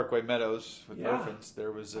Parkway Meadows with Murphins,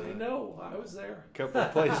 there was I know, I was there. Couple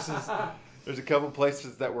of places. There's a couple of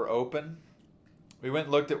places that were open. We went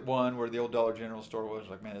and looked at one where the old Dollar General store was.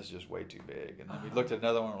 Like, man, this is just way too big. And then we looked at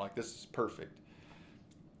another one, and we're like, this is perfect.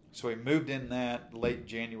 So we moved in that late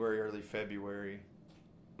January, early February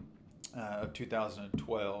of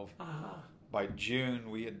 2012. By June,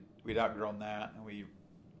 we'd outgrown that, and we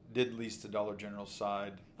did lease the Dollar General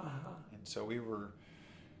side. And so we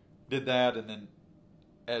did that, and then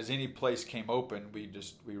as any place came open, we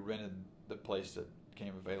rented the place that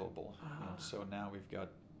came available. And so now we've got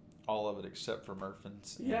all of it except for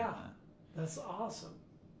Murphin's. Yeah, and, that's awesome.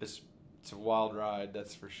 It's a wild ride,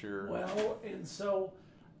 that's for sure. Well, and so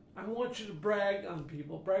I want you to brag on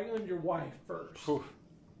people. Brag on your wife first. Whew.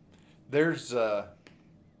 There's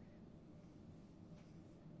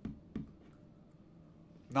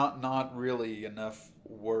not really enough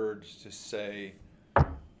words to say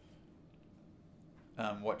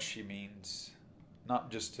what she means, not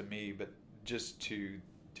just to me, but just to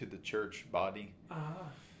the church body.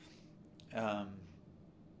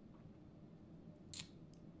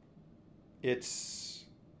 It's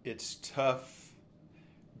tough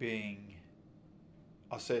being.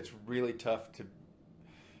 I'll say it's really tough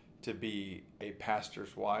to be a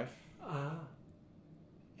pastor's wife,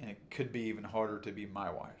 and it could be even harder to be my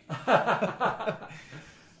wife.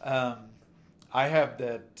 I have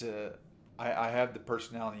that. I have the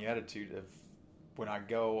personality and attitude of when I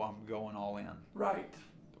go, I'm going all in. Right.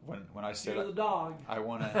 When I said you're the dog, I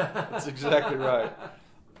want to. That's exactly right.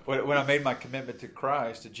 When I made my commitment to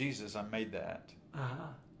Christ, to Jesus, I made that.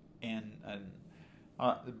 And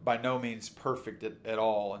by no means perfect at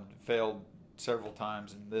all, and failed several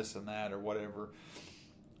times and this and that or whatever.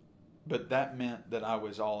 But that meant that I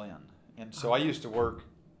was all in. And so I used to work,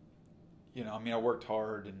 I worked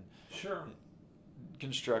hard and sure.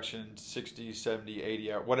 Construction, 60, 70,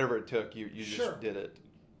 80 hours, whatever it took, you sure. just did it.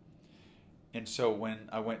 And so when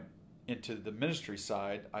I went into the ministry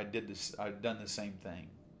side, I'd done the same thing.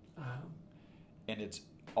 And it's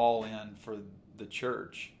all in for the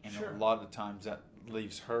church. And sure. a lot of times that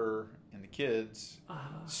leaves her and the kids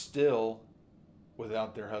still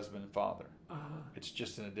without their husband and father. It's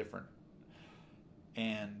just in a different.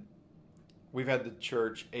 And we've had the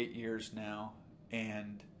church 8 years now,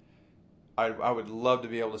 and I would love to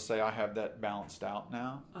be able to say I have that balanced out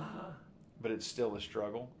now, but it's still a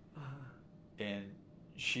struggle. And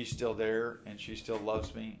she's still there, and she still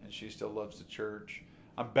loves me, and she still loves the church.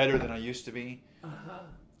 I'm better than I used to be,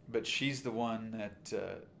 but she's the one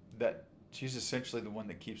that she's essentially the one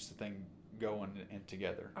that keeps the thing going and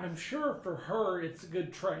together. I'm sure for her it's a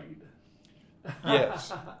good trade.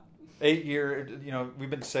 Yes. 8 years, we've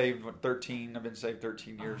been saved 13. I've been saved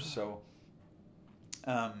 13 years, so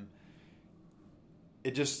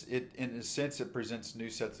it in a sense it presents new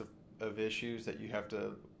sets of issues that you have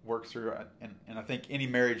to work through, and I think any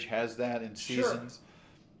marriage has that in seasons.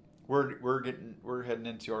 Sure. We're heading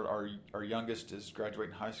into our youngest is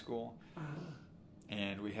graduating high school,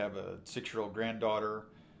 and we have a 6-year-old granddaughter.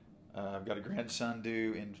 I've got a grandson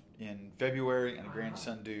due in February and a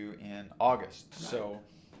grandson due in August. Right. So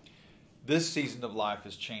this season of life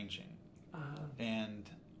is changing. And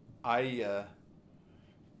I,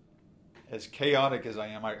 as chaotic as I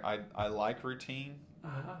am, I like routine.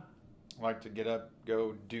 I like to get up,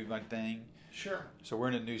 go do my thing. Sure. So we're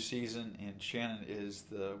in a new season, and Shannon is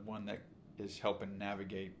the one that is helping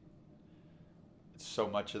navigate so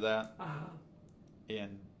much of that.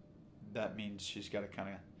 And that means she's got to kind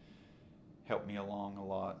of help me along a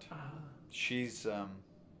lot. She's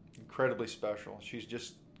incredibly special. She's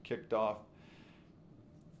just kicked off.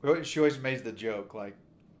 She always made the joke, like,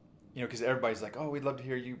 because everybody's like, oh, we'd love to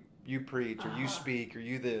hear you preach, or you speak, or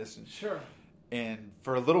you this. And, sure. And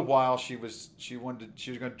for a little while, she was going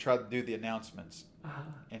to try to do the announcements.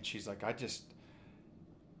 And she's like, I just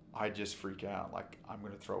freak out. Like, I'm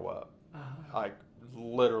going to throw up. Like,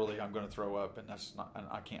 literally, I'm going to throw up, and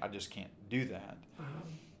I just can't do that.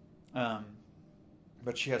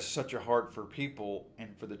 But she has such a heart for people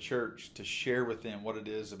and for the church to share with them what it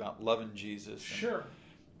is about loving Jesus. Sure.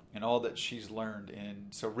 And all that she's learned. And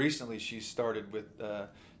so recently she started with,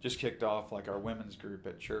 just kicked off like our women's group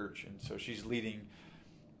at church. And so she's leading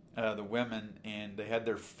the women, and they had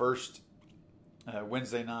their first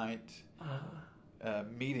Wednesday night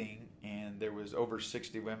meeting, and there was over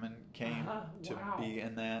 60 women came to be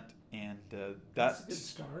in that. And that's a good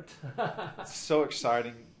start. So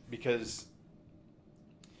exciting, because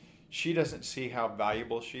she doesn't see how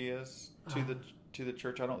valuable she is to the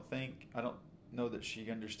church. I don't know that she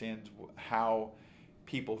understands how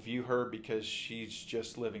people view her, because she's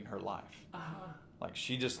just living her life. Like,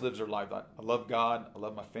 she just lives her life. I love God. I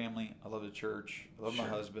love my family. I love the church. I love my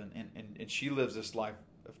husband. And she lives this life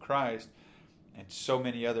of Christ. And so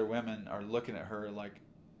many other women are looking at her like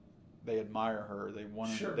they admire her. They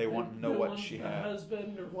want to know what she has.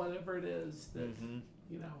 Husband or whatever it is that,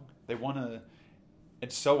 They want to,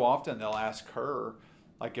 and so often they'll ask her,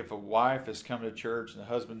 like, if a wife has come to church and the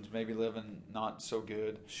husband's maybe living not so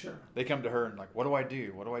good, they come to her and like, what do I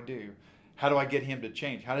do? What do I do? How do I get him to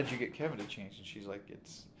change? How did you get Kevin to change? And she's like,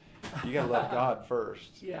 you got to love God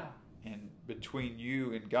first. Yeah. And between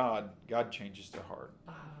you and God changes their heart.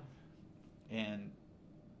 And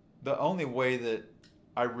the only way that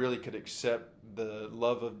I really could accept the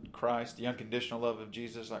love of Christ, the unconditional love of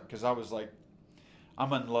Jesus, because I was like,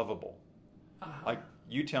 I'm unlovable. Like,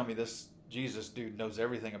 you tell me this Jesus dude knows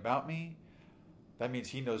everything about me, that means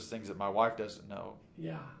he knows things that my wife doesn't know.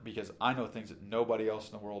 Yeah. Because I know things that nobody else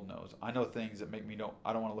in the world knows. I know things that make me know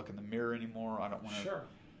I don't want to look in the mirror anymore. I don't want to. Sure.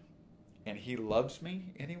 And he loves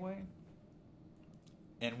me anyway.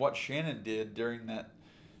 And what Shannon did during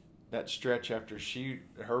that stretch after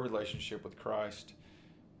her relationship with Christ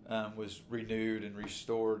was renewed and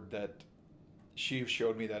restored, that she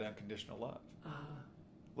showed me that unconditional love.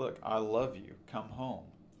 Look, I love you. Come home.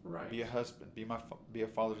 Right. Be a husband. Be a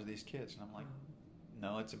father to these kids. And I'm like,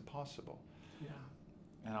 no, it's impossible. Yeah.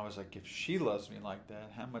 And I was like, if she loves me like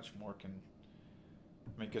that, how much more can?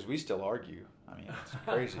 I mean, because we still argue. I mean, it's a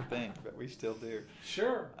crazy thing, but we still do.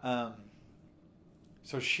 Sure.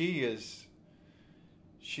 So she's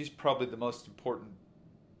probably the most important.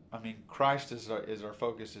 I mean, Christ is our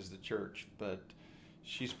focus as the church, but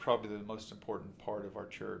she's probably the most important part of our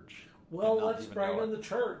church. Well, let's bring in the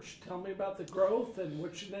church. Tell me about the growth and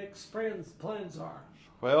what your next plans are.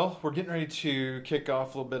 Well, we're getting ready to kick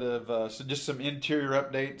off a little bit of just some interior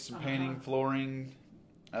updates, some painting, flooring,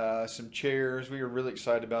 some chairs. We are really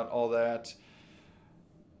excited about all that.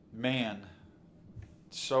 Man,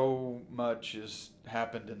 so much has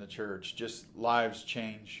happened in the church. Just lives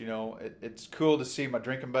change. You know, it's cool to see my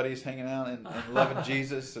drinking buddies hanging out and loving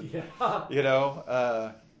Jesus. And, you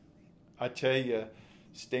know, I tell you,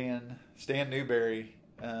 Stan Newberry,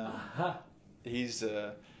 he's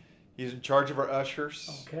in charge of our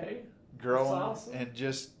ushers. Okay. Growing. That's awesome. And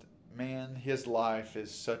just, man, his life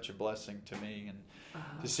is such a blessing to me, and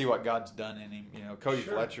to see what God's done in him. You know, Cody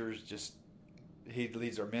Fletcher's just, he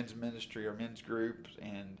leads our men's ministry, our men's group,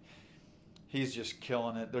 and he's just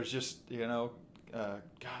killing it. There's just, you know,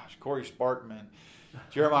 Corey Sparkman,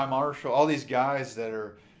 Jeremiah Marshall, all these guys that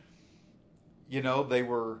are, you know, they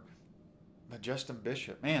were Justin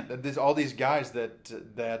Bishop. Man, there's all these guys that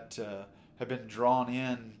have been drawn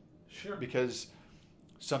in because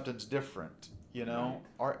something's different, you know.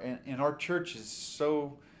 Right. Our church is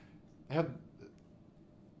so,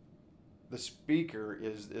 the speaker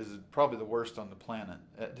is probably the worst on the planet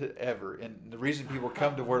ever. And the reason people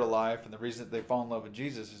come to Word of Life and the reason that they fall in love with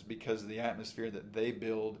Jesus is because of the atmosphere that they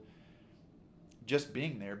build just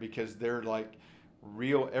being there, because they're like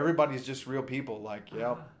real, everybody's just real people. Like,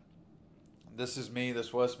 this is me,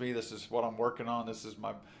 this was me, this is what I'm working on, this is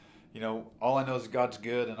my, all I know is God's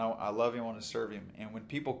good, and I love Him, I want to serve Him. And when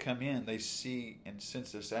people come in, they see and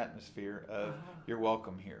sense this atmosphere of you're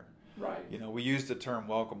welcome here. Right. We use the term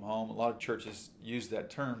welcome home. A lot of churches use that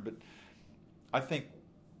term, but I think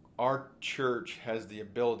our church has the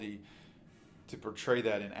ability to portray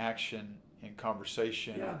that in action, in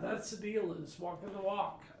conversation. Yeah, that's the deal, is walking the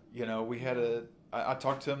walk. We had I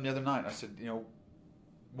talked to him the other night. I said,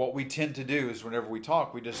 what we tend to do is whenever we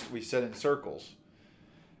talk, we sit in circles.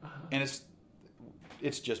 And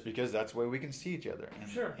it's just because that's the way we can see each other. And,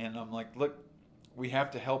 sure. And I'm like, look, we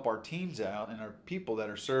have to help our teams out and our people that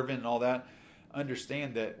are serving and all that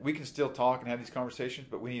understand that we can still talk and have these conversations,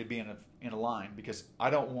 but we need to be in a line, because I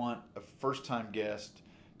don't want a first-time guest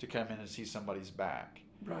to come in and see somebody's back.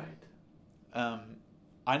 Right.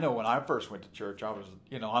 I know when I first went to church, I was,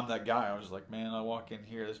 I'm that guy. I was like, man, I walk in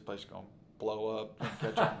here, this place is going to blow up and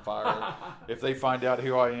catch on fire if they find out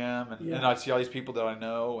who I am, and I see all these people that I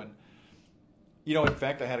know. And in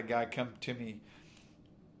fact, I had a guy come to me,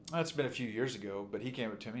 it's been a few years ago, but he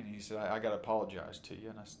came up to me and he said, I got to apologize to you.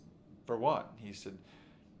 And I said, for what? He said,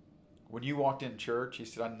 when you walked in church, he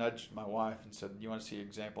said, I nudged my wife and said, you want to see an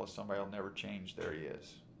example of somebody that'll never change? There he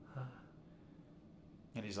is.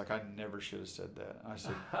 And he's like, I never should have said that. I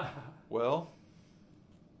said, well,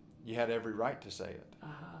 you had every right to say it.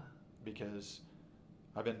 Because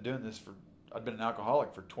I've been doing this I've been an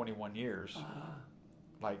alcoholic for 21 years.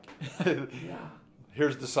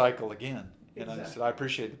 Here's the cycle again. And exactly. I said, I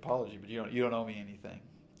appreciate the apology, but you don't owe me anything.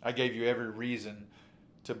 I gave you every reason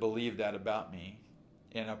to believe that about me.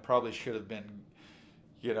 And I probably should have been,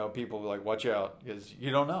 people were like, watch out, because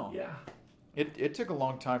you don't know. Yeah. It took a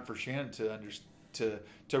long time for Shannon to understand,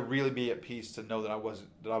 to really be at peace, to know that I was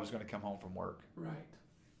going to come home from work. Right.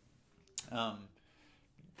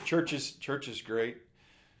 Church is great.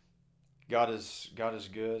 God is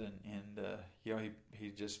good, and he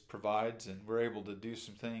just provides, and we're able to do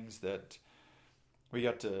some things that we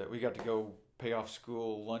got to go pay off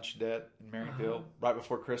school lunch debt in Marionville right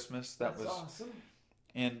before Christmas. That's was awesome.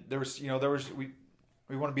 And there was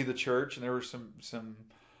we want to be the church, and there were some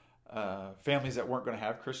families that weren't going to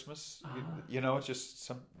have Christmas. It's just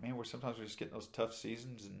sometimes we're just getting those tough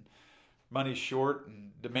seasons, and money's short,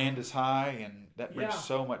 and demand is high, and that brings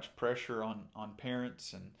so much pressure on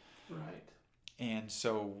parents, and right. And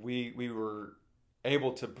so we were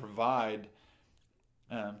able to provide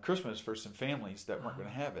Christmas for some families that weren't going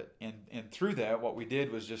to have it, and through that, what we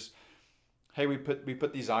did was just, hey, we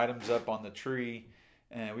put these items up on the tree,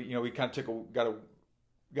 and we kind of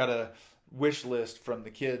got a wish list from the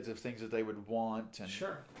kids of things that they would want, and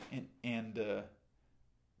sure. And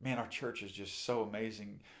man, our church is just so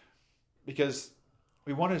amazing, because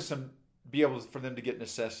we wanted be able for them to get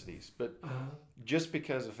necessities, but just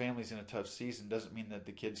because a family's in a tough season doesn't mean that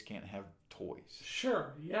the kids can't have toys.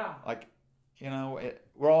 Sure, yeah. Like,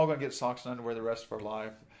 we're all going to get socks and underwear the rest of our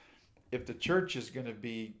life. If the church is going to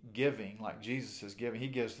be giving like Jesus is giving, He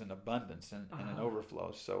gives in abundance and an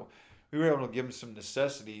overflow. So we were able to give them some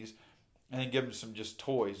necessities, and then give them some just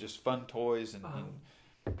toys, just fun toys and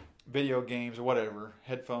video games or whatever,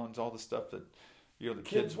 headphones, all the stuff that the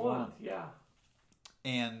kids want. Yeah.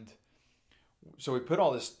 And so we put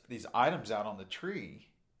all these items out on the tree,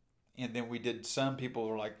 and then we did. Some people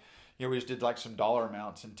were like, we just did like some dollar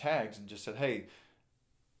amounts and tags, and just said, hey,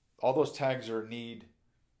 all those tags are in need.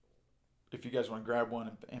 If you guys want to grab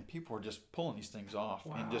one, and people were just pulling these things off,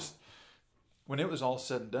 and just when it was all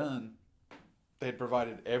said and done, they had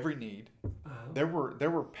provided every need. There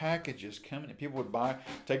were packages coming, and people would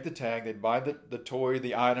take the tag, they'd buy the toy,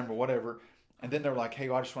 the item, or whatever, and then they were like, hey,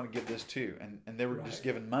 well, I just want to give this too, and they were just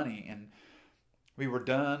giving money, and we were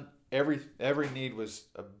done. Every need was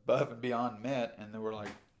above and beyond met, and they were like,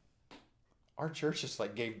 our church just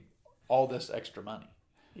like gave all this extra money.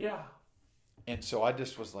 Yeah. And so I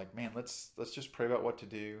just was like, man, let's just pray about what to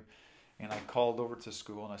do. And I called over to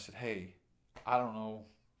school and I said, hey, I don't know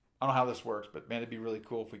how this works, but man, it'd be really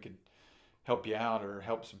cool if we could help you out or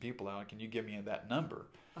help some people out. Can you give me that number?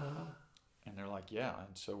 And they're like, yeah.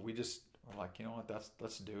 And so we just were like, you know what,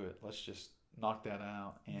 let's do it. Let's just knock that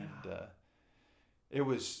out. And it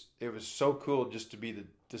was so cool just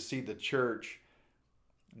to see the church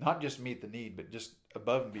not just meet the need, but just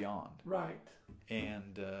above and beyond. Right.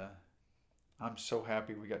 And I'm so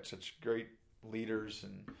happy we got such great leaders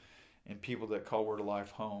and people that call Word of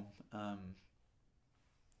Life home.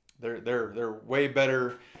 They're way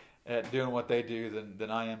better at doing what they do than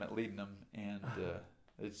I am at leading them, and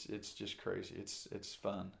it's just crazy. It's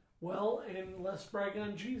fun. Well, and let's brag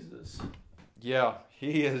on Jesus. Yeah,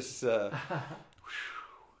 He is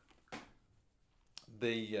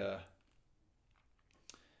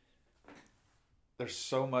there's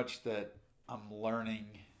so much that I'm learning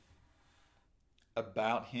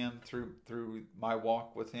about him through my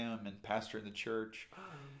walk with him and pastoring the church,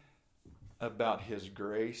 about his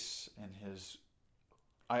grace and his.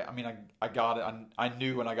 I got it. I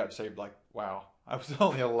knew when I got saved, like, wow, I was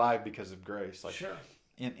only alive because of grace. Like, sure.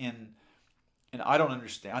 And I don't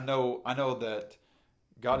understand. I know that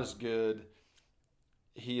God is good.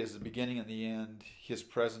 He is the beginning and the end. His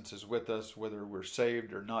presence is with us, whether we're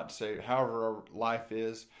saved or not saved, however our life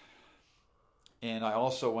is. And I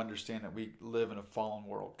also understand that we live in a fallen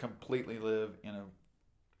world, completely live in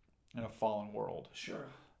a fallen world. Sure.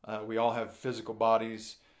 We all have physical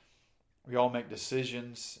bodies. We all make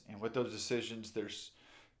decisions. And with those decisions,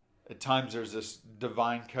 at times there's this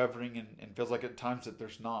divine covering, and feels like at times that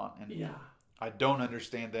there's not. And yeah. I don't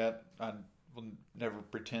understand that. I will never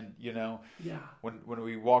pretend, Yeah. When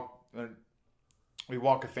we walk a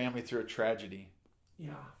family through a tragedy.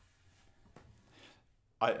 Yeah.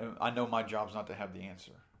 I know my job's not to have the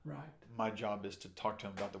answer. Right. My job is to talk to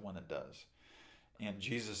him about the one that does. And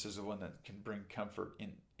Jesus is the one that can bring comfort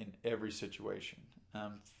in every situation.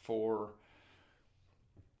 For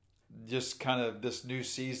just kind of this new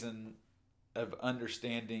season of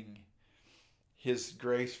understanding his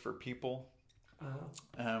grace for people.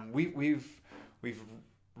 We've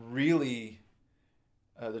really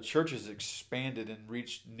the church has expanded and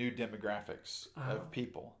reached new demographics of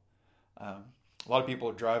people. A lot of people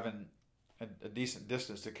are driving a decent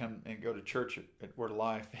distance to come and go to church at Word of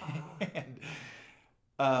Life. And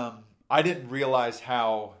I didn't realize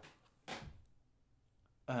how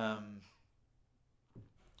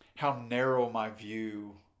narrow my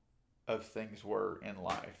view of things were in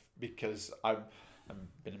life, because I've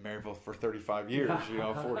been in Maryville for 35 years,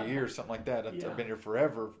 40 years, something like that. I've been here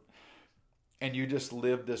forever. And you just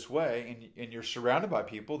live this way, and you're surrounded by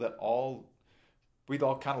people that we'd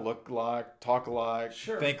all kind of look alike, talk alike,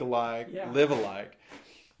 sure. think alike, live alike.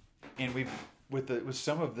 And with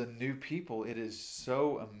some of the new people, it is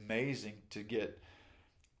so amazing to get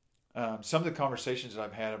some of the conversations that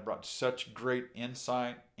I've had have brought such great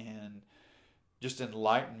insight and just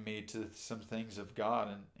enlightened me to some things of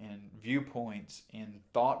God and viewpoints and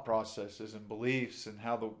thought processes and beliefs and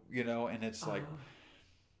how and it's like,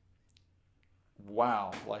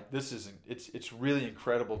 wow, like this isn't, it's really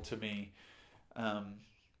incredible to me. And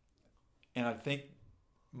I think,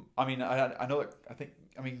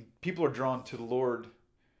 people are drawn to the Lord.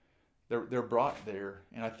 They're brought there.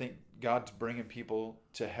 And I think God's bringing people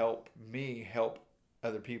to help me help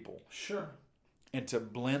other people. Sure. And to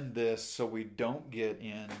blend this so we don't get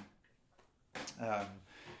in. A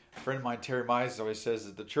friend of mine, Terry Mize, always says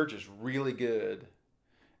that the church is really good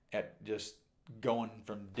at just going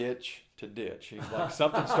from ditch to ditch. He's like,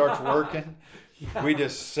 something starts working, we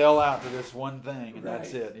just sell out to this one thing, and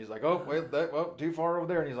that's it. And he's like, oh, wait, too far over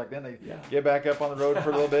there. And he's like, then they get back up on the road for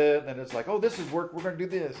a little bit, and then it's like, oh, this is work, we're going to do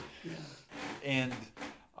this. Yeah. And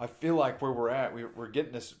I feel like where we're at, we're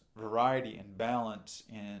getting this variety and balance,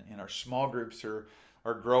 and our small groups are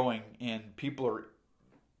growing, and people are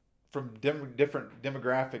from different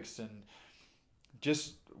demographics and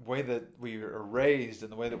just way that we are raised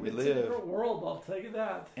and the way that we live. It's a different world, I'll tell you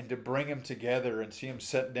that. And to bring them together and see them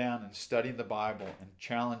sitting down and studying the Bible and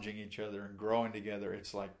challenging each other and growing together,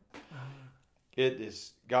 it's like, he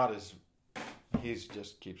just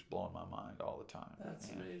keeps blowing my mind all the time. That's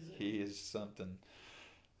amazing. He is something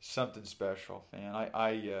special. And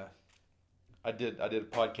I did a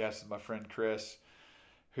podcast with my friend Chris,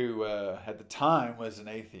 who at the time was an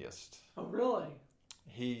atheist. Oh, really?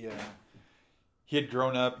 He had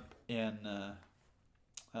grown up in the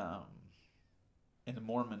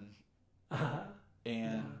Mormon,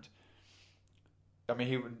 and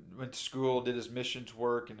he went to school, did his missions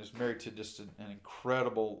work, and was married to just an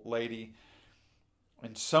incredible lady.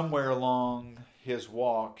 And somewhere along his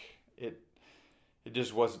walk, it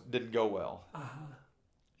just didn't go well,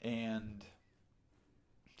 and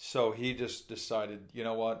so he just decided, you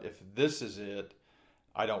know what? If this is it,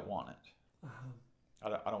 I don't want it. I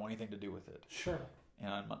don't want anything to do with it. Sure. And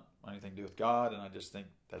I don't want anything to do with God, and I just think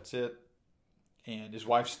that's it. And his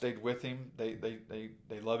wife stayed with him. They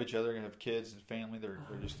love each other and have kids and family. They're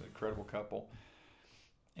just an incredible couple.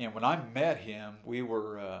 And when I met him, we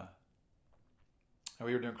were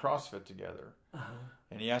doing CrossFit together.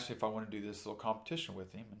 And he asked me if I wanted to do this little competition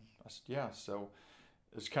with him, and I said yeah. So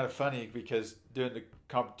it's kind of funny because during the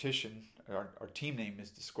competition, our team name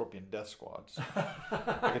is the Scorpion Death Squad. So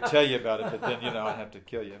I could tell you about it, but then I'd have to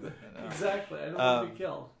kill you. But, exactly, I don't want to be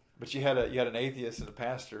killed. But you had an atheist and a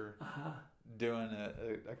pastor doing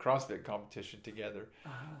a CrossFit competition together,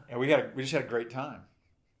 and we just had a great time.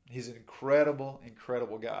 He's an incredible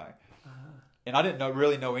guy, And I didn't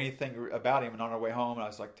really know anything about him. And on our way home, and I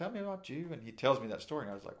was like, "Tell me about you." And he tells me that story,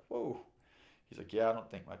 and I was like, "Whoa." He's like, "Yeah, I don't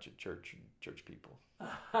think much of church and church people." So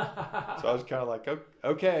I was kind of like,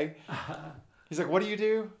 "Okay." He's like, "What do you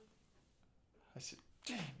do?" I said,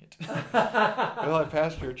 "Dang it." Well, I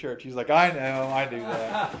pastor a church. He's like, "I know, I do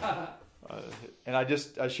that." And I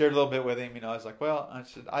shared a little bit with him. I was like, "Well," I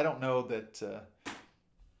said, "I don't know that."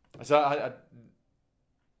 I said,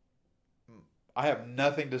 I have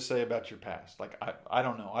nothing to say about your past. Like, I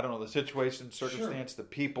don't know. I don't know the situation, circumstance, the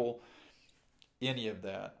people, any of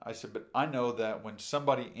that. I said, but I know that when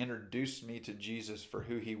somebody introduced me to Jesus for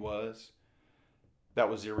who he was, that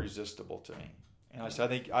was irresistible to me. And I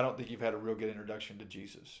said, I don't think you've had a real good introduction to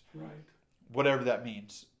Jesus. Right. Whatever that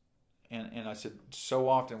means. And I said, so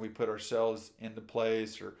often we put ourselves into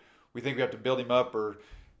place, or we think we have to build him up or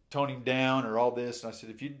tone him down or all this. And I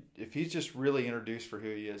said, if he's just really introduced for who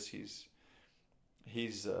he is, he's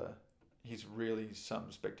really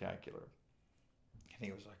something spectacular. And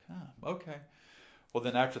he was like, "Huh, okay." Well,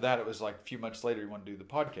 then after that, it was like a few months later, he wanted to do the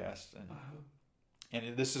podcast.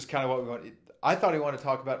 And this is kind of what we want. I thought he wanted to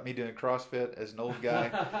talk about me doing CrossFit as an old guy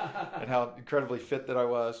and how incredibly fit that I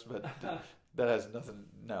was, but that has nothing.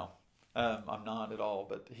 No, I'm not at all.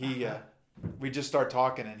 But we just started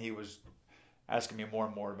talking, and he was asking me more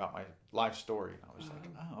and more about my life story. And I was like,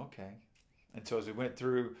 "Oh, okay." And so as we went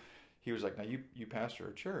through, he was like, "Now you pastor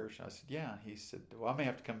a church?" I said, "Yeah." He said, "Well, I may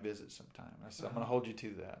have to come visit sometime." I said, "I'm going to hold you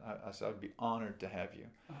to that." I said, "I'd be honored to have you."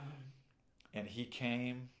 And he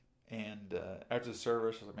came, and after the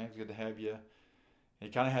service, I was like, "Man, it's good to have you." And he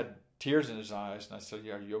kind of had tears in his eyes, and I said,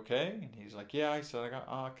 "Yeah, are you okay?" And he's like, "Yeah." He said,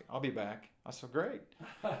 I'll be back." I said, "Great."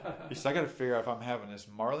 He said, "I got to figure out if I'm having this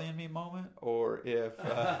Marley and me moment, or if,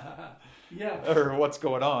 or what's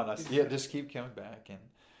going on." I said, "Yeah, just keep coming back."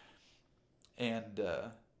 And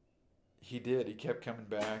he did. He kept coming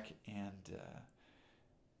back, and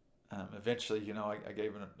eventually, I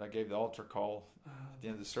gave the altar call at the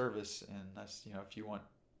end of the service, and that's, if you want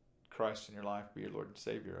Christ in your life, be your Lord and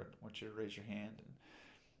Savior, I want you to raise your hand.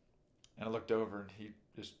 And I looked over, and he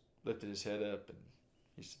just lifted his head up, and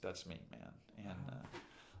he said, "That's me, man." And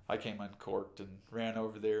I came uncorked and ran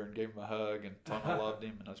over there and gave him a hug and told him I loved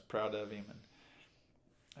him and I was proud of him.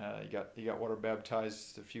 And he got water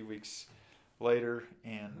baptized a few weeks later,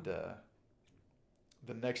 and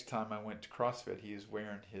the next time I went to CrossFit, he is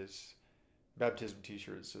wearing his baptism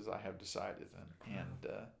T-shirt that says, "I have decided," and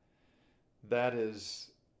that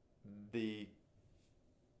is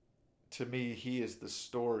to me, he is the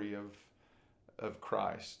story of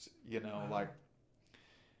Christ. Like,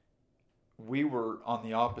 we were on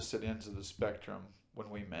the opposite ends of the spectrum when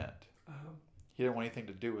we met. He didn't want anything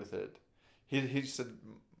to do with it. He said,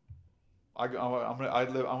 I'm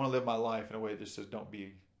gonna live my life in a way that just says, don't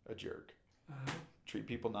be a jerk. Treat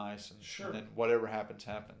people nice, and then whatever happens.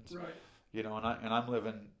 Right. And I'm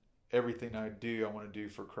living everything I do. I want to do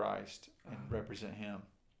for Christ and represent Him.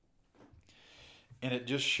 And it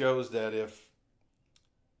just shows that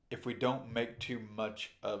if we don't make too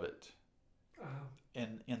much of it,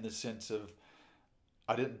 in the sense of,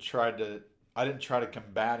 I didn't try to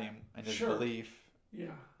combat him in his belief,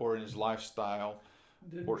 or in his lifestyle,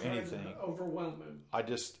 or anything. Overwhelm him. I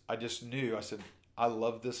just knew. I said, I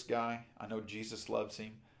love this guy. I know Jesus loves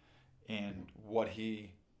him, and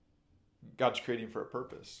God's creating him for a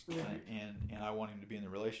purpose, right. and I want him to be in the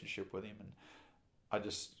relationship with him. And I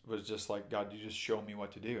was just like, "God, you just show me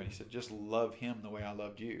what to do." And He said, "Just love him the way I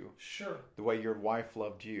loved you. Sure. The way your wife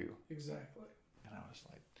loved you." Exactly. And I was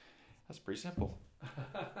like, "That's pretty simple."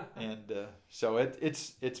 And so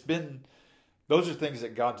it's been, those are things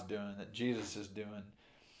that God's doing, that Jesus is doing.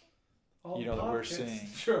 All that we're seeing.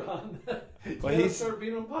 Sure. Well, he's start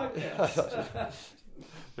being on podcasts.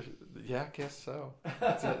 Yeah, I guess so.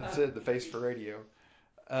 That's it. The face for radio.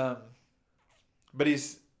 But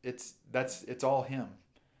it's all him.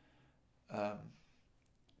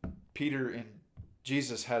 Peter and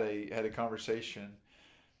Jesus had a conversation,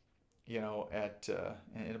 at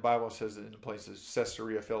in the Bible it says that in the places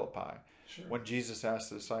Caesarea Philippi. Sure. When Jesus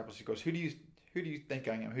asked the disciples, He goes, "Who do you think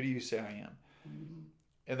I am? Who do you say I am?" Mm-hmm.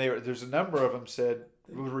 And there's a number of them said,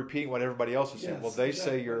 we were repeating what everybody else was saying. Yes, Well, they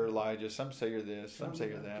exactly. say you're Elijah. Some say you're this. Some say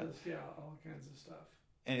you're that. Yeah, all kinds of stuff.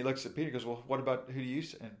 And He looks at Peter and goes, "Well, what about, who do you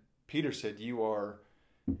say?" And Peter said, "You are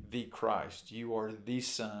the Christ. You are the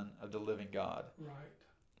Son of the living God." Right.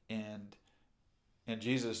 And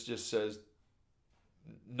Jesus just says,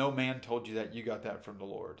 "No man told you that. You got that from the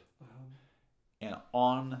Lord." And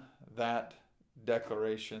on that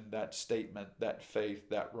declaration, that statement, that faith,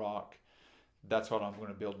 that rock, that's what I'm going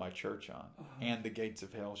to build my church on. And the gates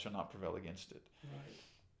of hell shall not prevail against it. Right.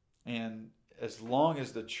 And as long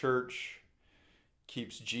as the church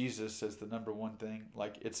keeps Jesus as the number one thing.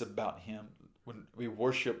 Like, it's about him. When we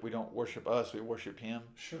worship, we don't worship us, we worship him.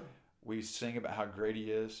 Sure. We sing about how great he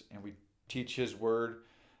is, and we teach his word.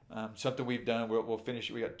 Something we've done, we'll finish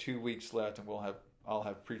it. We got 2 weeks left, and I'll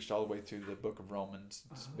have preached all the way through the book of Romans.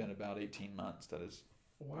 It's been about 18 months. That is.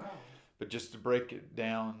 Wow. But just to break it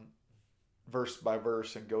down verse by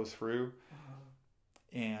verse and go through,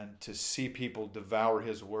 and to see people devour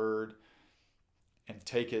his word and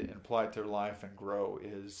take it and apply it to their life and grow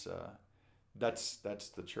is that's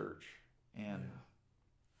the church. And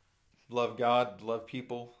love God, love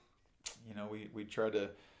people. You know, we try to,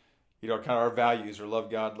 you know, kind of our values are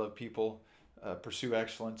love God, love people, pursue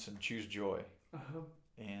excellence, and choose joy.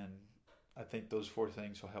 And I think those 4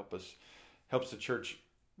 things will helps the church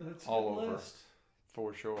all over. List.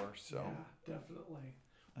 For sure. So yeah, definitely.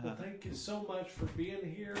 Well, thank you so much for being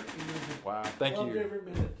here. Wow, thank you. Loved every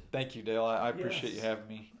minute. Thank you, Dale. I appreciate you having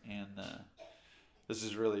me, and this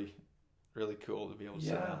is really, really cool to be able to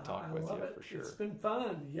sit down and talk with you for sure. It's been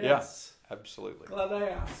fun. Yes. Yeah, absolutely. Glad I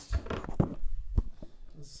asked.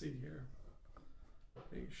 Let's see here.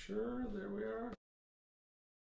 Make sure. There we are.